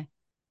 questionnaire?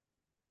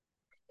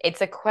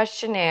 It's a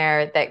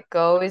questionnaire that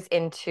goes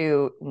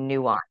into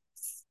nuance,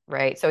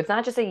 right? So it's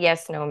not just a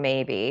yes, no,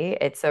 maybe.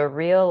 It's a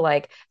real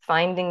like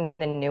finding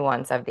the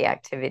nuance of the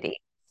activity.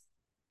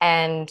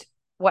 And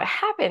what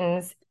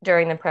happens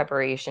during the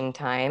preparation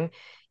time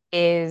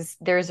is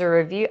there's a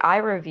review. I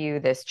review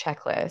this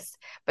checklist,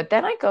 but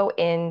then I go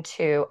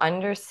into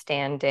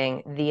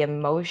understanding the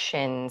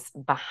emotions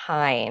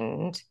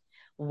behind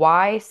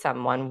why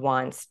someone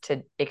wants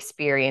to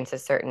experience a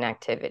certain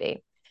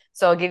activity.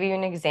 So I'll give you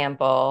an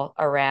example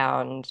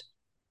around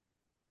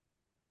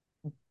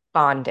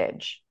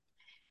bondage.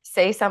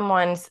 Say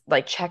someone's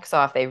like checks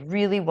off, they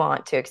really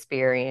want to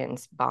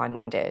experience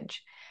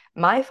bondage.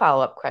 My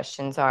follow-up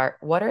questions are,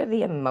 what are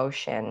the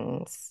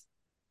emotions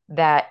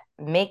that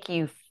make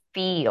you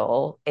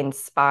feel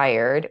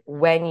inspired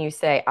when you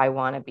say, I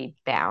want to be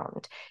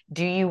bound?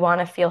 Do you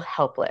want to feel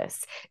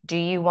helpless? Do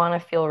you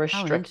want to feel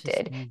Oh,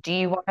 restricted? interesting. Do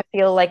you want to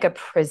feel like a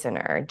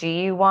prisoner? Do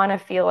you want to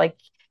feel like,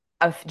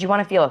 do you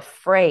want to feel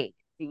afraid?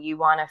 Do you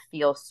want to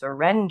feel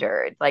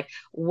surrendered? Like,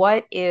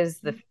 what is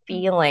the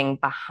feeling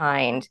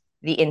behind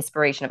the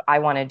inspiration of, I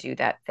want to do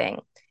that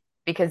thing?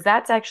 Because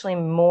that's actually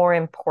more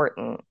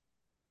important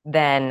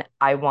than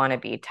I want to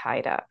be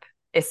tied up,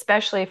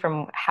 especially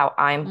from how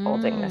I'm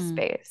holding this Mm,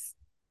 space.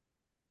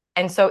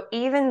 And so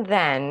even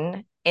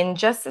then, in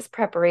just this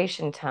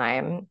preparation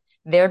time,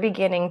 they're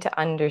beginning to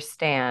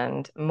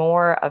understand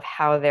more of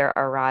how their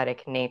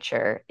erotic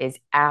nature is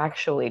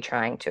actually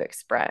trying to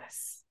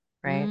express,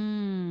 right?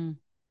 mm,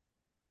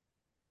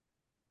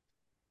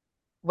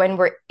 When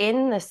we're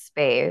in the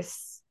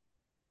space,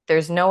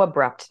 there's no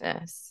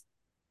abruptness.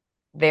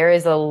 There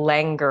is a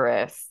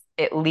languorous,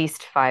 at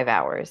least 5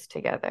 hours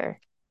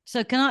together.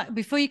 so can I,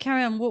 before you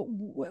carry on,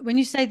 when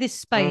you say this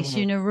space,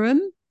 you Mhm. in a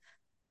room?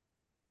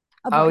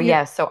 Oh, Yeah,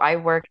 yeah. So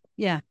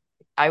yeah.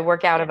 I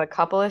work out of a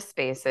couple of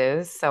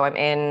spaces. So I'm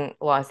in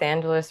Los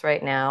Angeles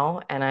right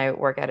now, and I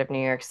work out of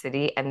New York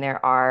City. And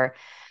there are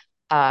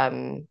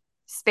um,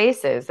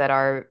 spaces that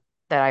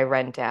I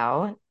rent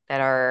out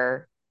that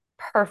are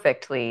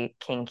perfectly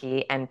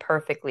kinky and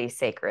perfectly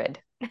sacred.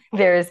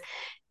 There's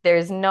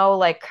there's no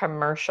like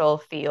commercial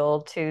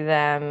feel to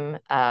them.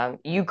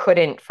 You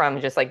couldn't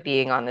from just like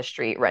being on the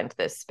street rent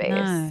this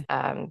space.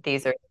 No.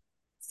 These are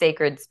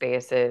sacred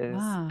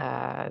spaces Wow.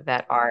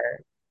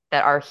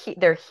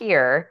 they're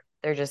here.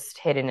 They're just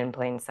hidden in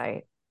plain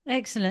sight.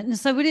 Excellent. And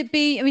so would it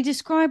be, I mean,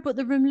 describe what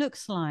the room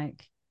looks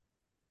like.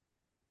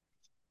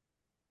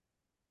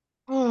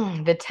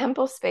 The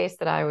temple space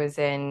that I was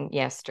in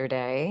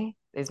yesterday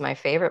is my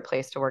favorite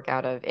place to work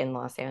out of in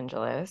Los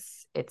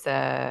Angeles. It's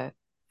a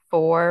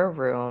 4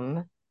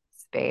 room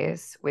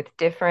space with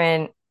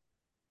different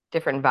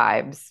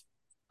vibes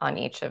on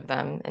each of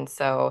them. And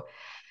so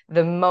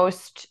the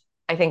most,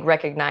 I think,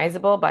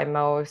 recognizable by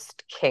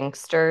most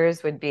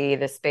kinksters would be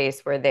the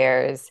space where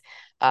there's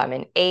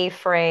an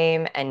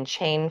A-frame and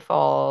chain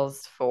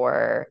falls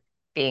for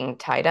being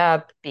tied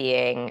up,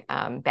 being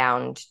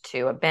bound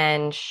to a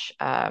bench.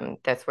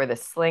 That's where the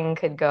sling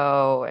could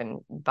go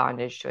and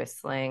bondage to a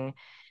sling.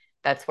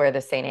 That's where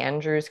the St.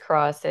 Andrew's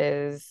cross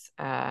is,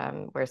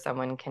 where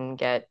someone can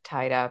get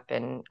tied up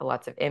and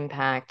lots of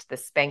impact. The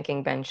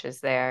spanking bench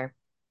is there.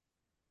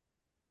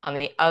 On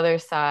the other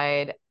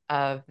side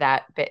of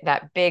that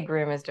big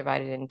room is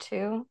divided in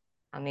two.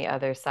 On the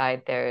other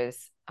side,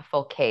 there's a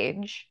full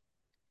cage.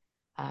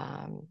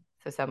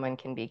 So someone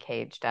can be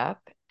caged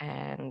up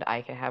and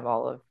I can have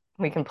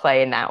we can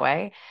play in that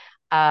way.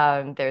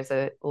 There's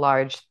a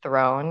large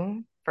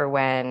throne for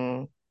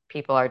when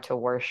people are to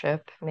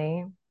worship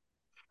me.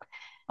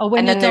 Oh,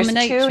 when And you're then there's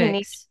two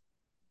neat, dominatrix.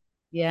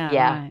 Yeah,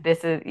 yeah, right.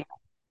 this is,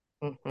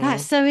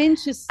 That's mhm. so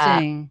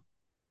Uh, interesting.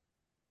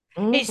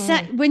 It's mhm.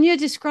 that when you're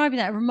describing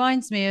that, it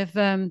reminds me of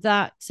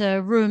that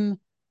room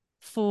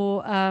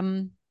for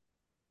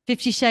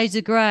 50 Shades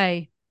of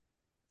Grey.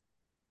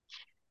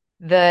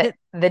 That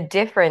The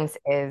difference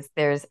is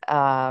there's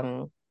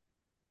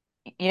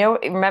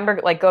remember,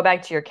 like, go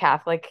back to your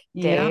Catholic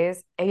yeah,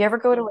 days. Have you ever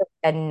go to like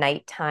a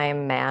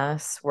nighttime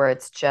mass where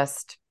it's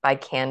just by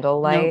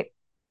no, candlelight?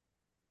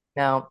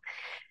 No.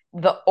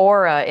 The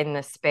aura in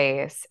the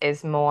space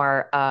is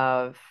more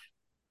of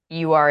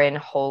you are in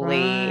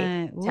holy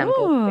right.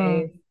 temple Ooh.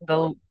 space.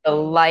 The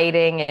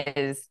lighting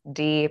is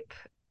deep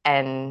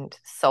and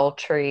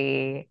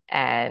sultry,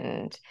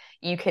 and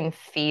you can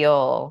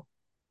feel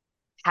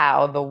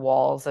how the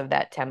walls of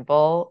that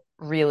temple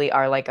really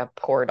are like a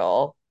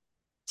portal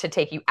to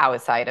take you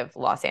outside of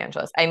Los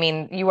Angeles. I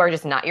mean, you're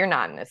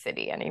not in the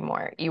city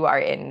anymore. You are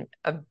in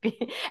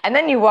and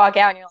then you walk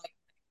out and you're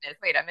like,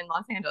 wait, I'm in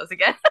Los Angeles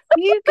again.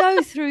 You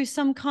go through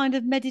some kind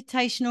of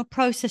meditation or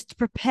process to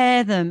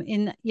prepare them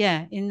in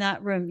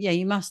that room. Yeah,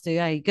 you must do.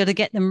 You got to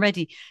get them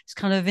ready. It's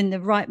kind of in the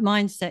right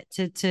mindset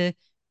to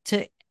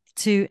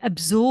to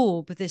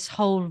absorb this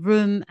whole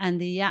room and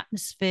the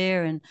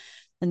atmosphere and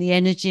the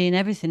energy and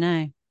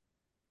everything.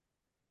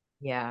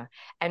 Yeah.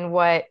 And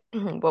what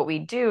what we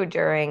do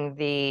during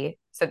the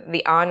So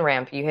the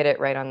on-ramp, you hit it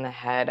right on the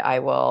head. I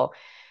will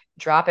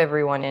drop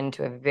everyone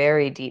into a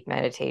very deep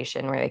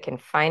meditation where they can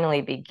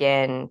finally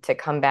begin to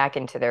come back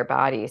into their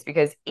bodies.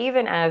 Because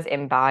even as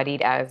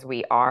embodied as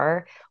we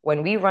are,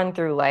 when we run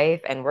through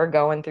life and we're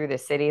going through the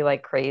city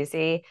like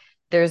crazy,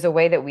 there's a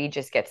way that we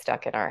just get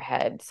stuck in our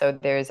head. So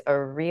there's a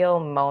real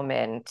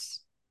moment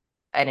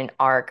and an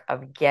arc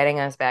of getting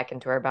us back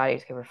into our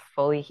bodies. Okay, we're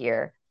fully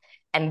here.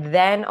 And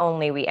then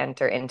only we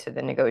enter into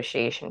the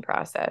negotiation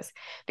process.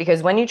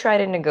 Because when you try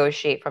to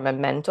negotiate from a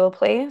mental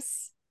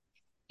place,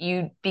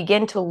 you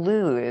begin to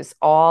lose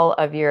all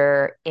of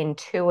your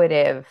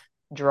intuitive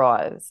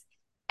draws.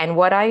 And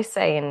what I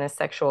say in the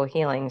sexual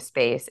healing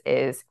space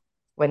is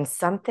when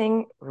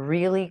something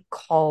really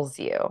calls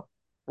you,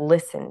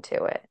 listen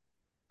to it.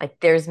 Like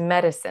there's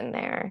medicine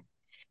there.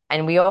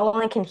 And we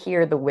only can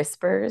hear the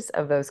whispers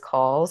of those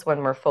calls when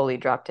we're fully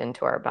dropped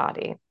into our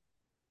body.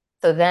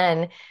 So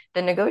then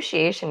the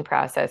negotiation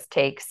process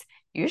takes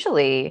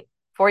usually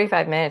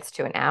 45 minutes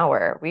to an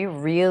hour. We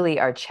really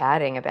are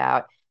chatting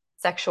about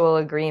sexual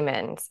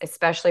agreements,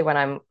 especially when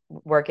I'm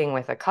working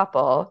with a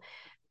couple,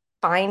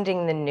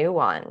 finding the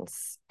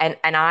nuance. And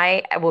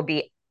I will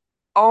be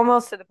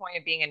almost to the point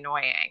of being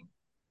annoying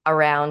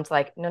around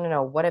like, no, no,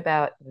 no, what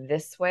about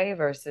this way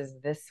versus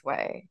this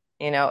way?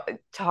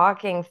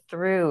 Talking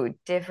through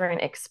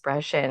different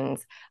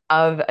expressions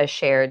of a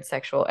shared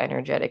sexual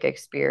energetic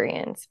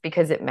experience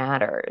because it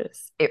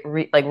matters.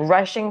 Like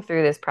rushing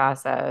through this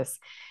process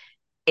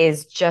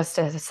is just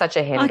such a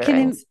I can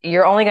hindrance.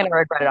 You're only going to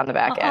regret it on the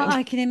back end.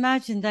 I can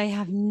imagine they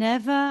have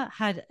never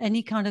had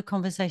any kind of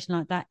conversation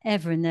like that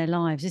ever in their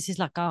lives. This is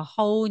like a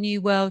whole new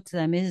world to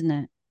them, isn't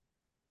it?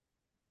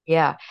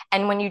 Yeah.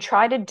 And when you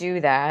try to do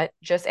that,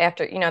 just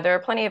after, there are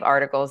plenty of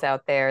articles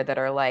out there that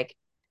are like,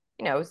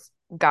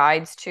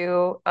 guides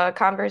to a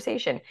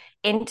conversation.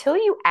 Until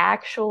you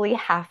actually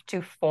have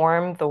to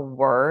form the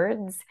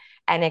words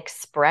and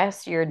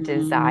express your Mm.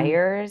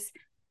 desires,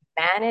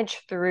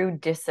 manage through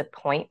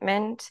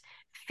disappointment,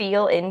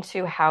 feel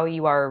into how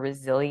you are a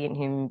resilient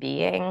human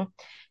being,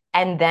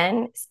 and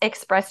then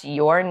express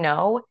your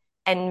no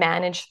and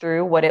manage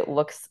through what it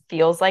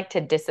feels like to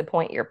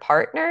disappoint your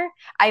partner.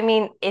 I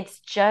mean, it's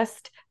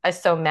just a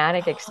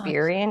somatic God.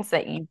 experience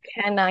that you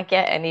cannot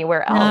get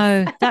anywhere else.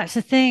 No, that's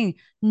the thing.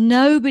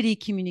 Nobody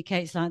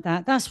communicates like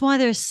that. That's why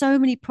there are so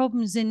many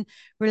problems in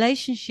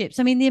relationships.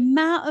 I mean, the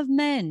amount of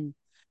men,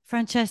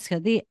 Francesca,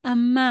 the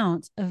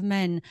amount of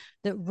men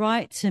that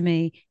write to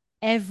me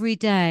every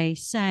day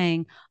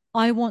saying,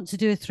 I want to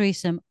do a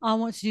threesome. I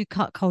want to do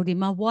cuckolding.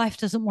 My wife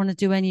doesn't want to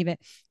do any of it.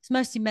 It's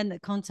mostly men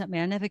that contact me.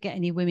 I never get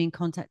any women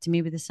contacting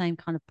me with the same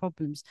kind of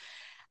problems.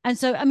 And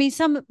so, I mean,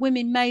 some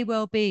women may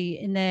well be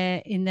in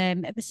their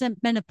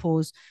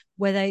menopause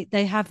where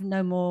they have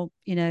no more,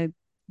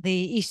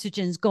 the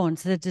estrogen's gone,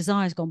 so the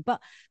desire's gone.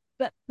 But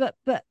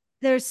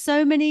there are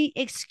so many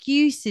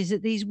excuses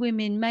that these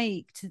women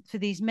make for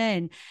these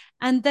men,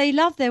 and they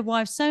love their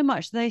wives so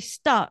much they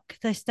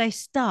stay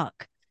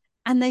stuck,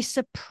 and they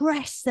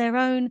suppress their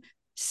own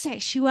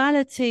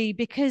sexuality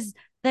because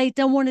they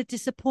don't want to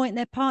disappoint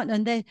their partner,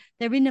 and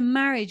they're in a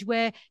marriage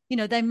where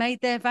they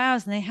made their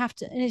vows and they have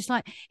to, and it's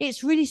like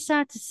it's really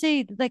sad to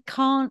see that they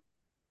can't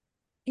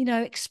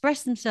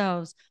express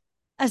themselves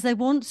as they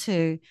want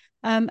to.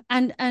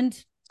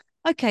 And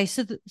okay,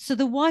 so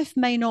the wife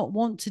may not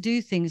want to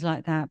do things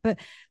like that, but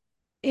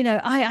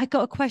I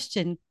got a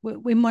question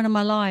in one of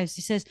my lives.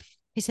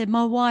 He said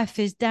my wife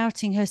is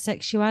doubting her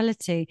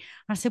sexuality.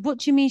 I said, what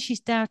do you mean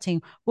she's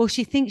doubting? Well,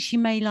 she thinks she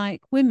may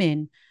like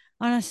women.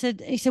 And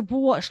he said,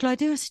 well, what shall I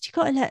do? I said, you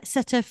got to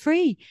set her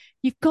free.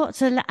 You've got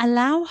to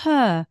allow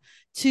her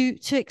to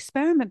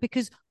experiment,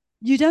 because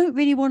you don't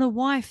really want a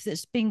wife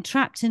that's being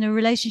trapped in a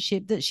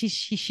relationship that she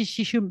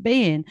shouldn't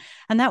be in,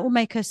 and that will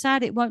make her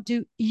sad. It won't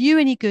do you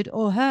any good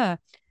or her.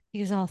 He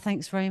goes, oh,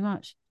 thanks very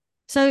much.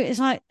 So it's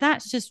like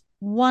that's just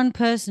one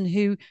person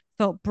who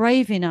felt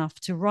brave enough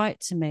to write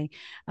to me.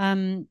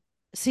 So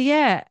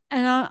yeah,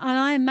 and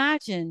I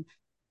imagine,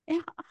 yeah,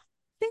 I'm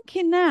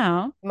thinking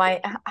now. My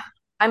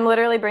I'm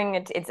literally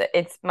bringing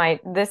it's my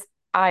this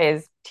eye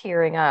is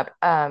tearing up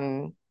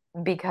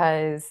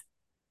because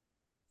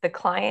the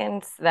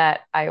clients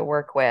that I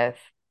work with,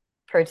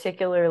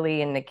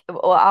 particularly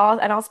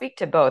I'll speak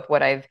to both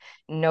what I've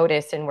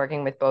noticed in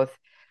working with both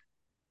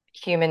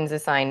humans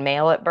assigned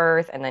male at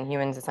birth and then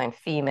humans assigned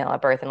female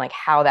at birth, and like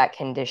how that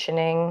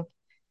conditioning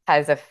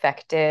has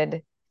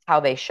affected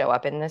how they show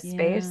up in this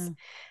space. Yeah.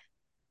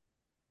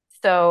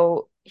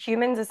 So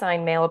humans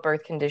assigned male at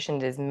birth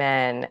conditioned as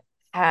men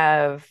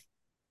have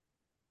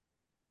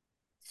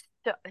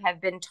have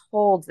been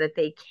told that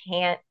they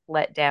can't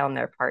let down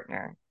their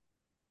partner.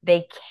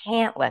 They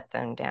can't let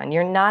them down.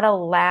 You're not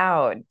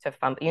allowed to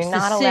fumble. You're It's a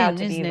not allowed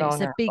sin, to be isn't it?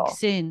 It's a big vulnerable.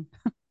 sin.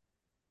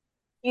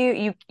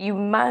 You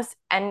must,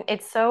 and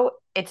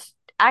it's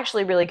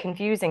actually really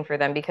confusing for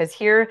them because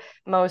here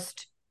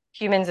most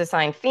humans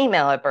assigned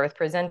female at birth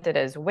presented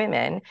as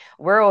women,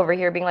 we're over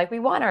here being like, we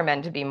want our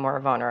men to be more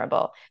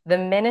vulnerable. The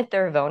minute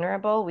they're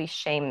vulnerable, we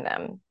shame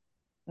them.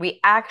 we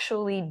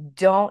actually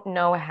don't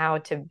know how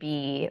to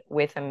be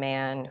with a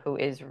man who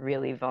is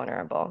really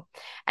vulnerable.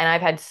 And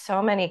I've had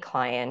so many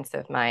clients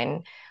of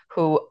mine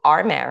who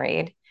are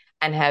married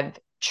and have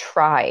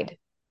tried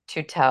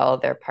to tell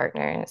their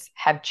partners,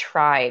 have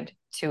tried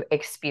to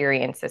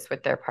experience this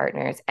with their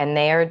partners, and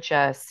they are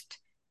just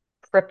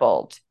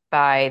crippled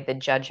by the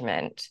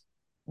judgment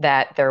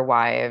that their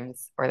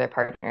wives or their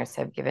partners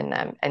have given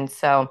them. And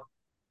so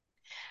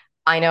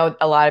I know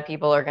a lot of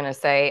people are going to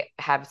say,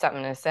 have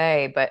something to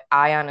say, but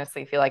I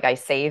honestly feel like I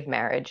save I think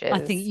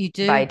marriages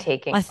you by do.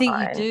 taking I think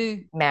you on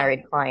do. married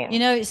You clients.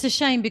 know, it's a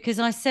shame because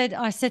I said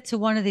to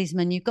one of these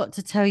men, you've got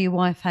to tell your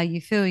wife how you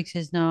feel. He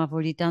says, no, I've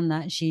already done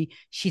that. And she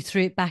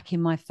threw it back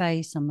in my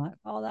face. I'm like,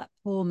 oh, that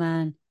poor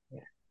man. Yeah.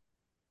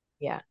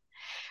 Yeah.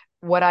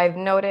 What I've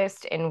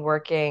noticed in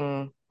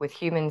working with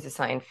humans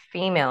assigned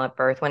female at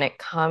birth, when it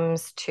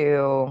comes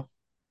to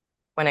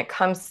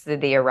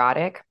the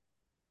erotic,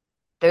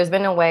 there's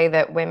been a way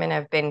that women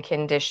have been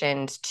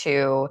conditioned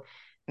to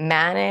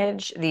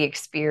manage the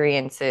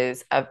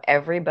experiences of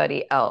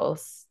everybody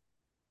else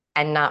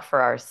and not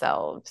for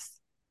ourselves.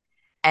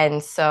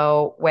 And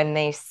so when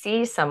they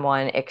see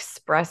someone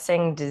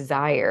expressing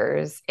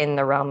desires in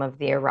the realm of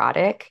the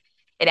erotic,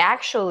 it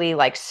actually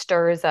like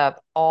stirs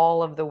up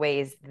all of the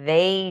ways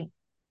they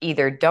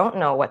either don't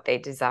know what they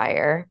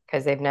desire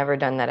because they've never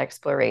done that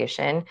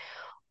exploration,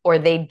 or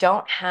they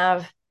don't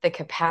have the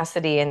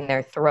capacity in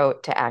their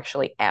throat to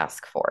actually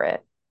ask for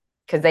it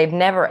because they've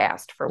never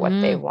asked for what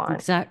they want.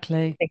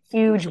 Exactly. It's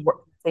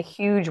a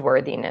huge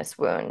worthiness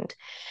wound.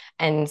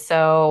 And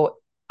so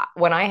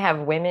when I have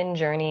women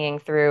journeying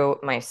through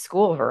my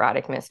school of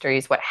erotic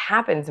mysteries, what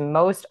happens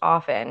most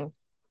often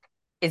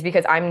is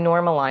because I'm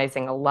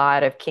normalizing a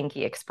lot of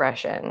kinky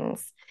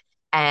expressions.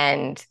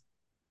 And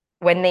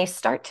when they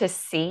start to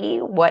see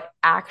what's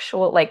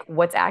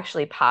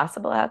actually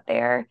possible out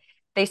there,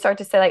 they start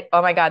to say like,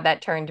 "Oh my God,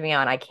 that turned me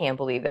on. I can't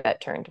believe that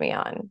turned me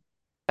on."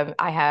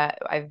 I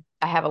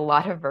have a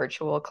lot of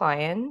virtual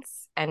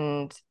clients,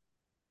 and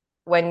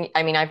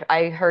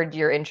I heard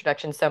your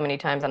introduction so many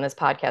times on this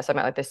podcast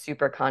about like the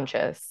super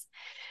conscious.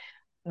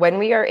 When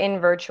we are in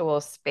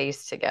virtual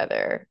space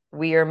together,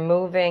 we are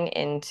moving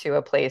into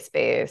a play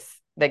space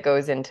that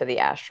goes into the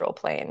astral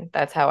plane.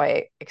 That's how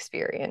I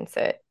experience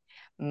it.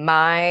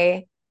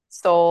 My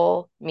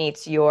soul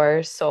meets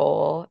your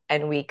soul,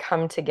 and we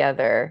come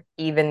together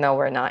even though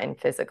we're not in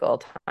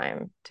physical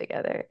time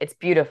together. It's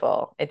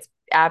beautiful. It's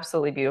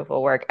absolutely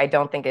beautiful work. I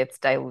don't think it's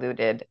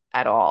diluted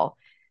at all.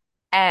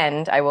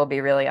 And I will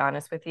be really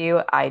honest with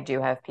you, I do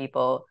have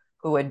people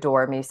who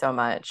adore me so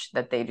much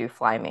that they do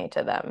fly me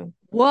to them.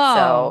 So,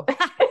 Wow.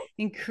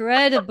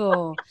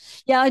 Incredible.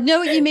 Yeah, I know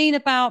what you mean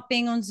about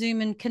being on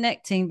Zoom and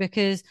connecting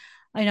because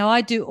I know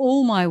I do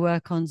all my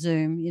work on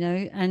Zoom,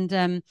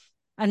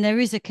 and there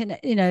is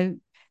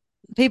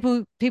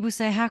people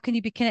say how can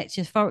you be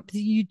connected as far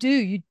you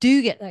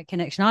do get that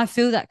connection. I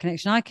feel that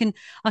connection. I can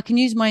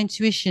use my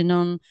intuition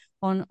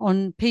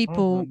on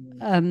people,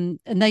 mhm.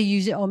 and they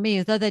use it on me,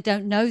 although they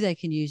don't know they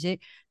can use it.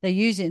 They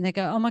use it and they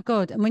go, oh my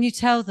God. And when you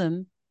tell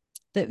them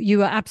that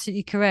you are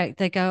absolutely correct,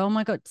 they go, oh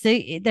my God,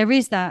 see, there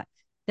is that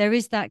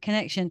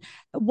connection.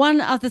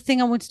 One other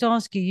thing I wanted to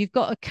ask you, you've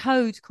got a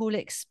code called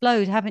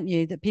Explode, haven't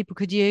you, that people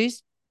could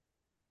use?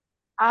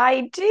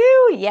 I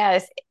do,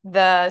 yes.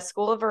 The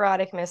School of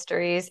Erotic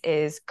Mysteries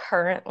is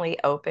currently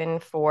open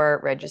for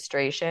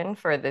registration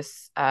for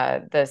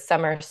the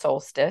summer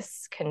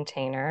solstice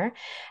container.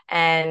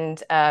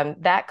 And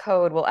that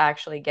code will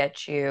actually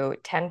get you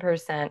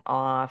 10%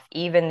 off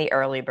even the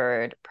early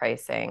bird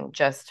pricing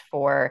just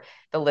for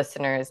the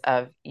listeners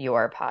of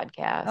your Oh,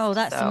 podcast.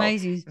 that's So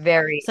amazing.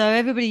 very, So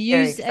everybody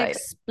very use excited.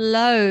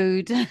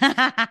 Explode.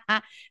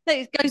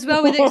 That goes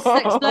well with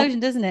Explosion,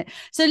 doesn't it?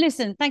 So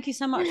listen, thank you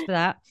so much for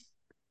that.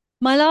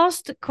 My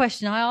last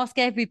question I ask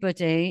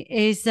everybody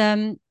is,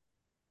 if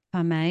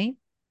I may,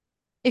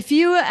 if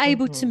you were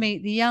able to Mhm.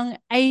 meet the young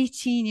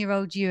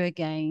 18-year-old you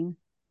again,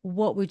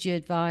 what would you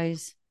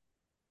advise?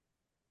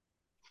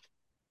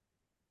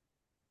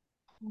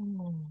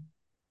 Hmm.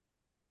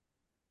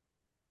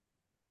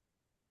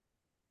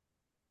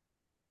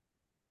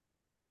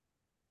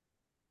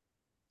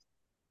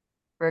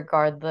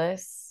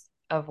 Regardless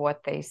of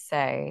what they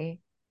say,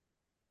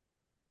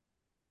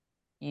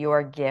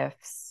 your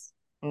gifts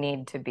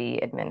need to be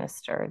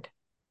administered.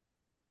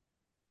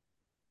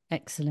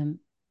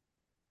 Excellent.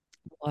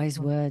 Wise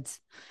Mhm.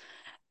 words.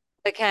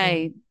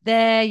 Okay,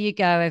 there you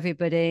go,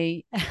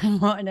 everybody.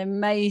 What an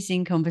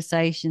amazing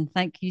conversation.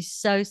 Thank you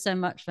so, so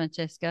much,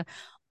 Francesca.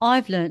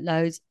 I've learnt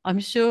loads. I'm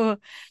sure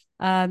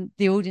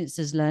the audience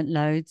has learnt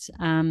loads.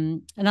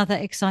 Another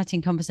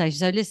exciting conversation.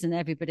 So, listen,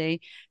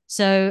 everybody.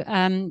 So,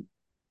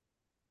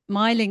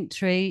 my link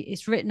tree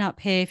is written up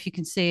here if you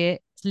can see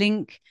it. It's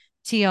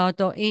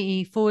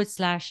linktr.ee/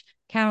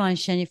 Caroline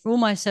Shenya for all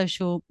my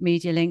social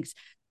media links.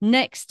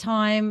 Next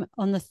time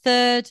on the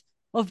 3rd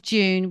of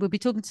June, we'll be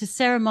talking to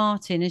Sarah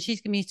Martin, and she's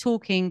going to be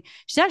talking.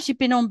 She's actually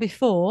been on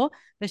before,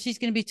 but she's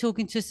going to be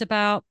talking to us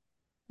about.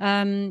 Sorry,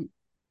 I'm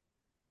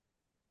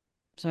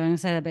going to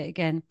say that bit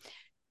again.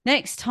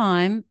 Next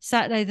time,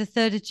 Saturday, the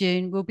 3rd of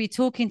June, we'll be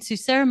talking to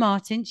Sarah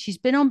Martin. She's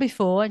been on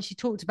before and she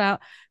talked about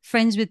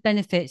friends with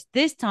benefits.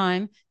 This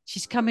time,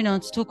 she's coming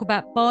on to talk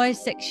about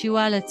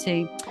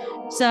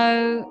bisexuality.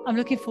 So I'm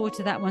looking forward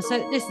to that one.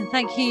 So listen,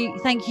 thank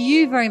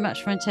you very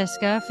much,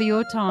 Francesca, for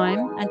your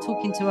time and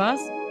talking to us.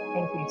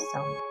 Thank you so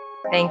much.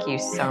 Thank you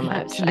so much.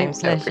 Absolute I'm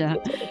so pleasure.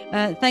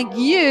 appreciative. Thank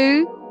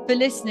you for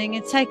listening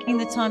and taking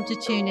the time to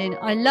tune in.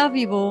 I love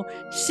you all.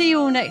 See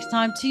you all next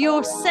time. To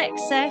your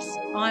success,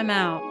 I'm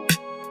out.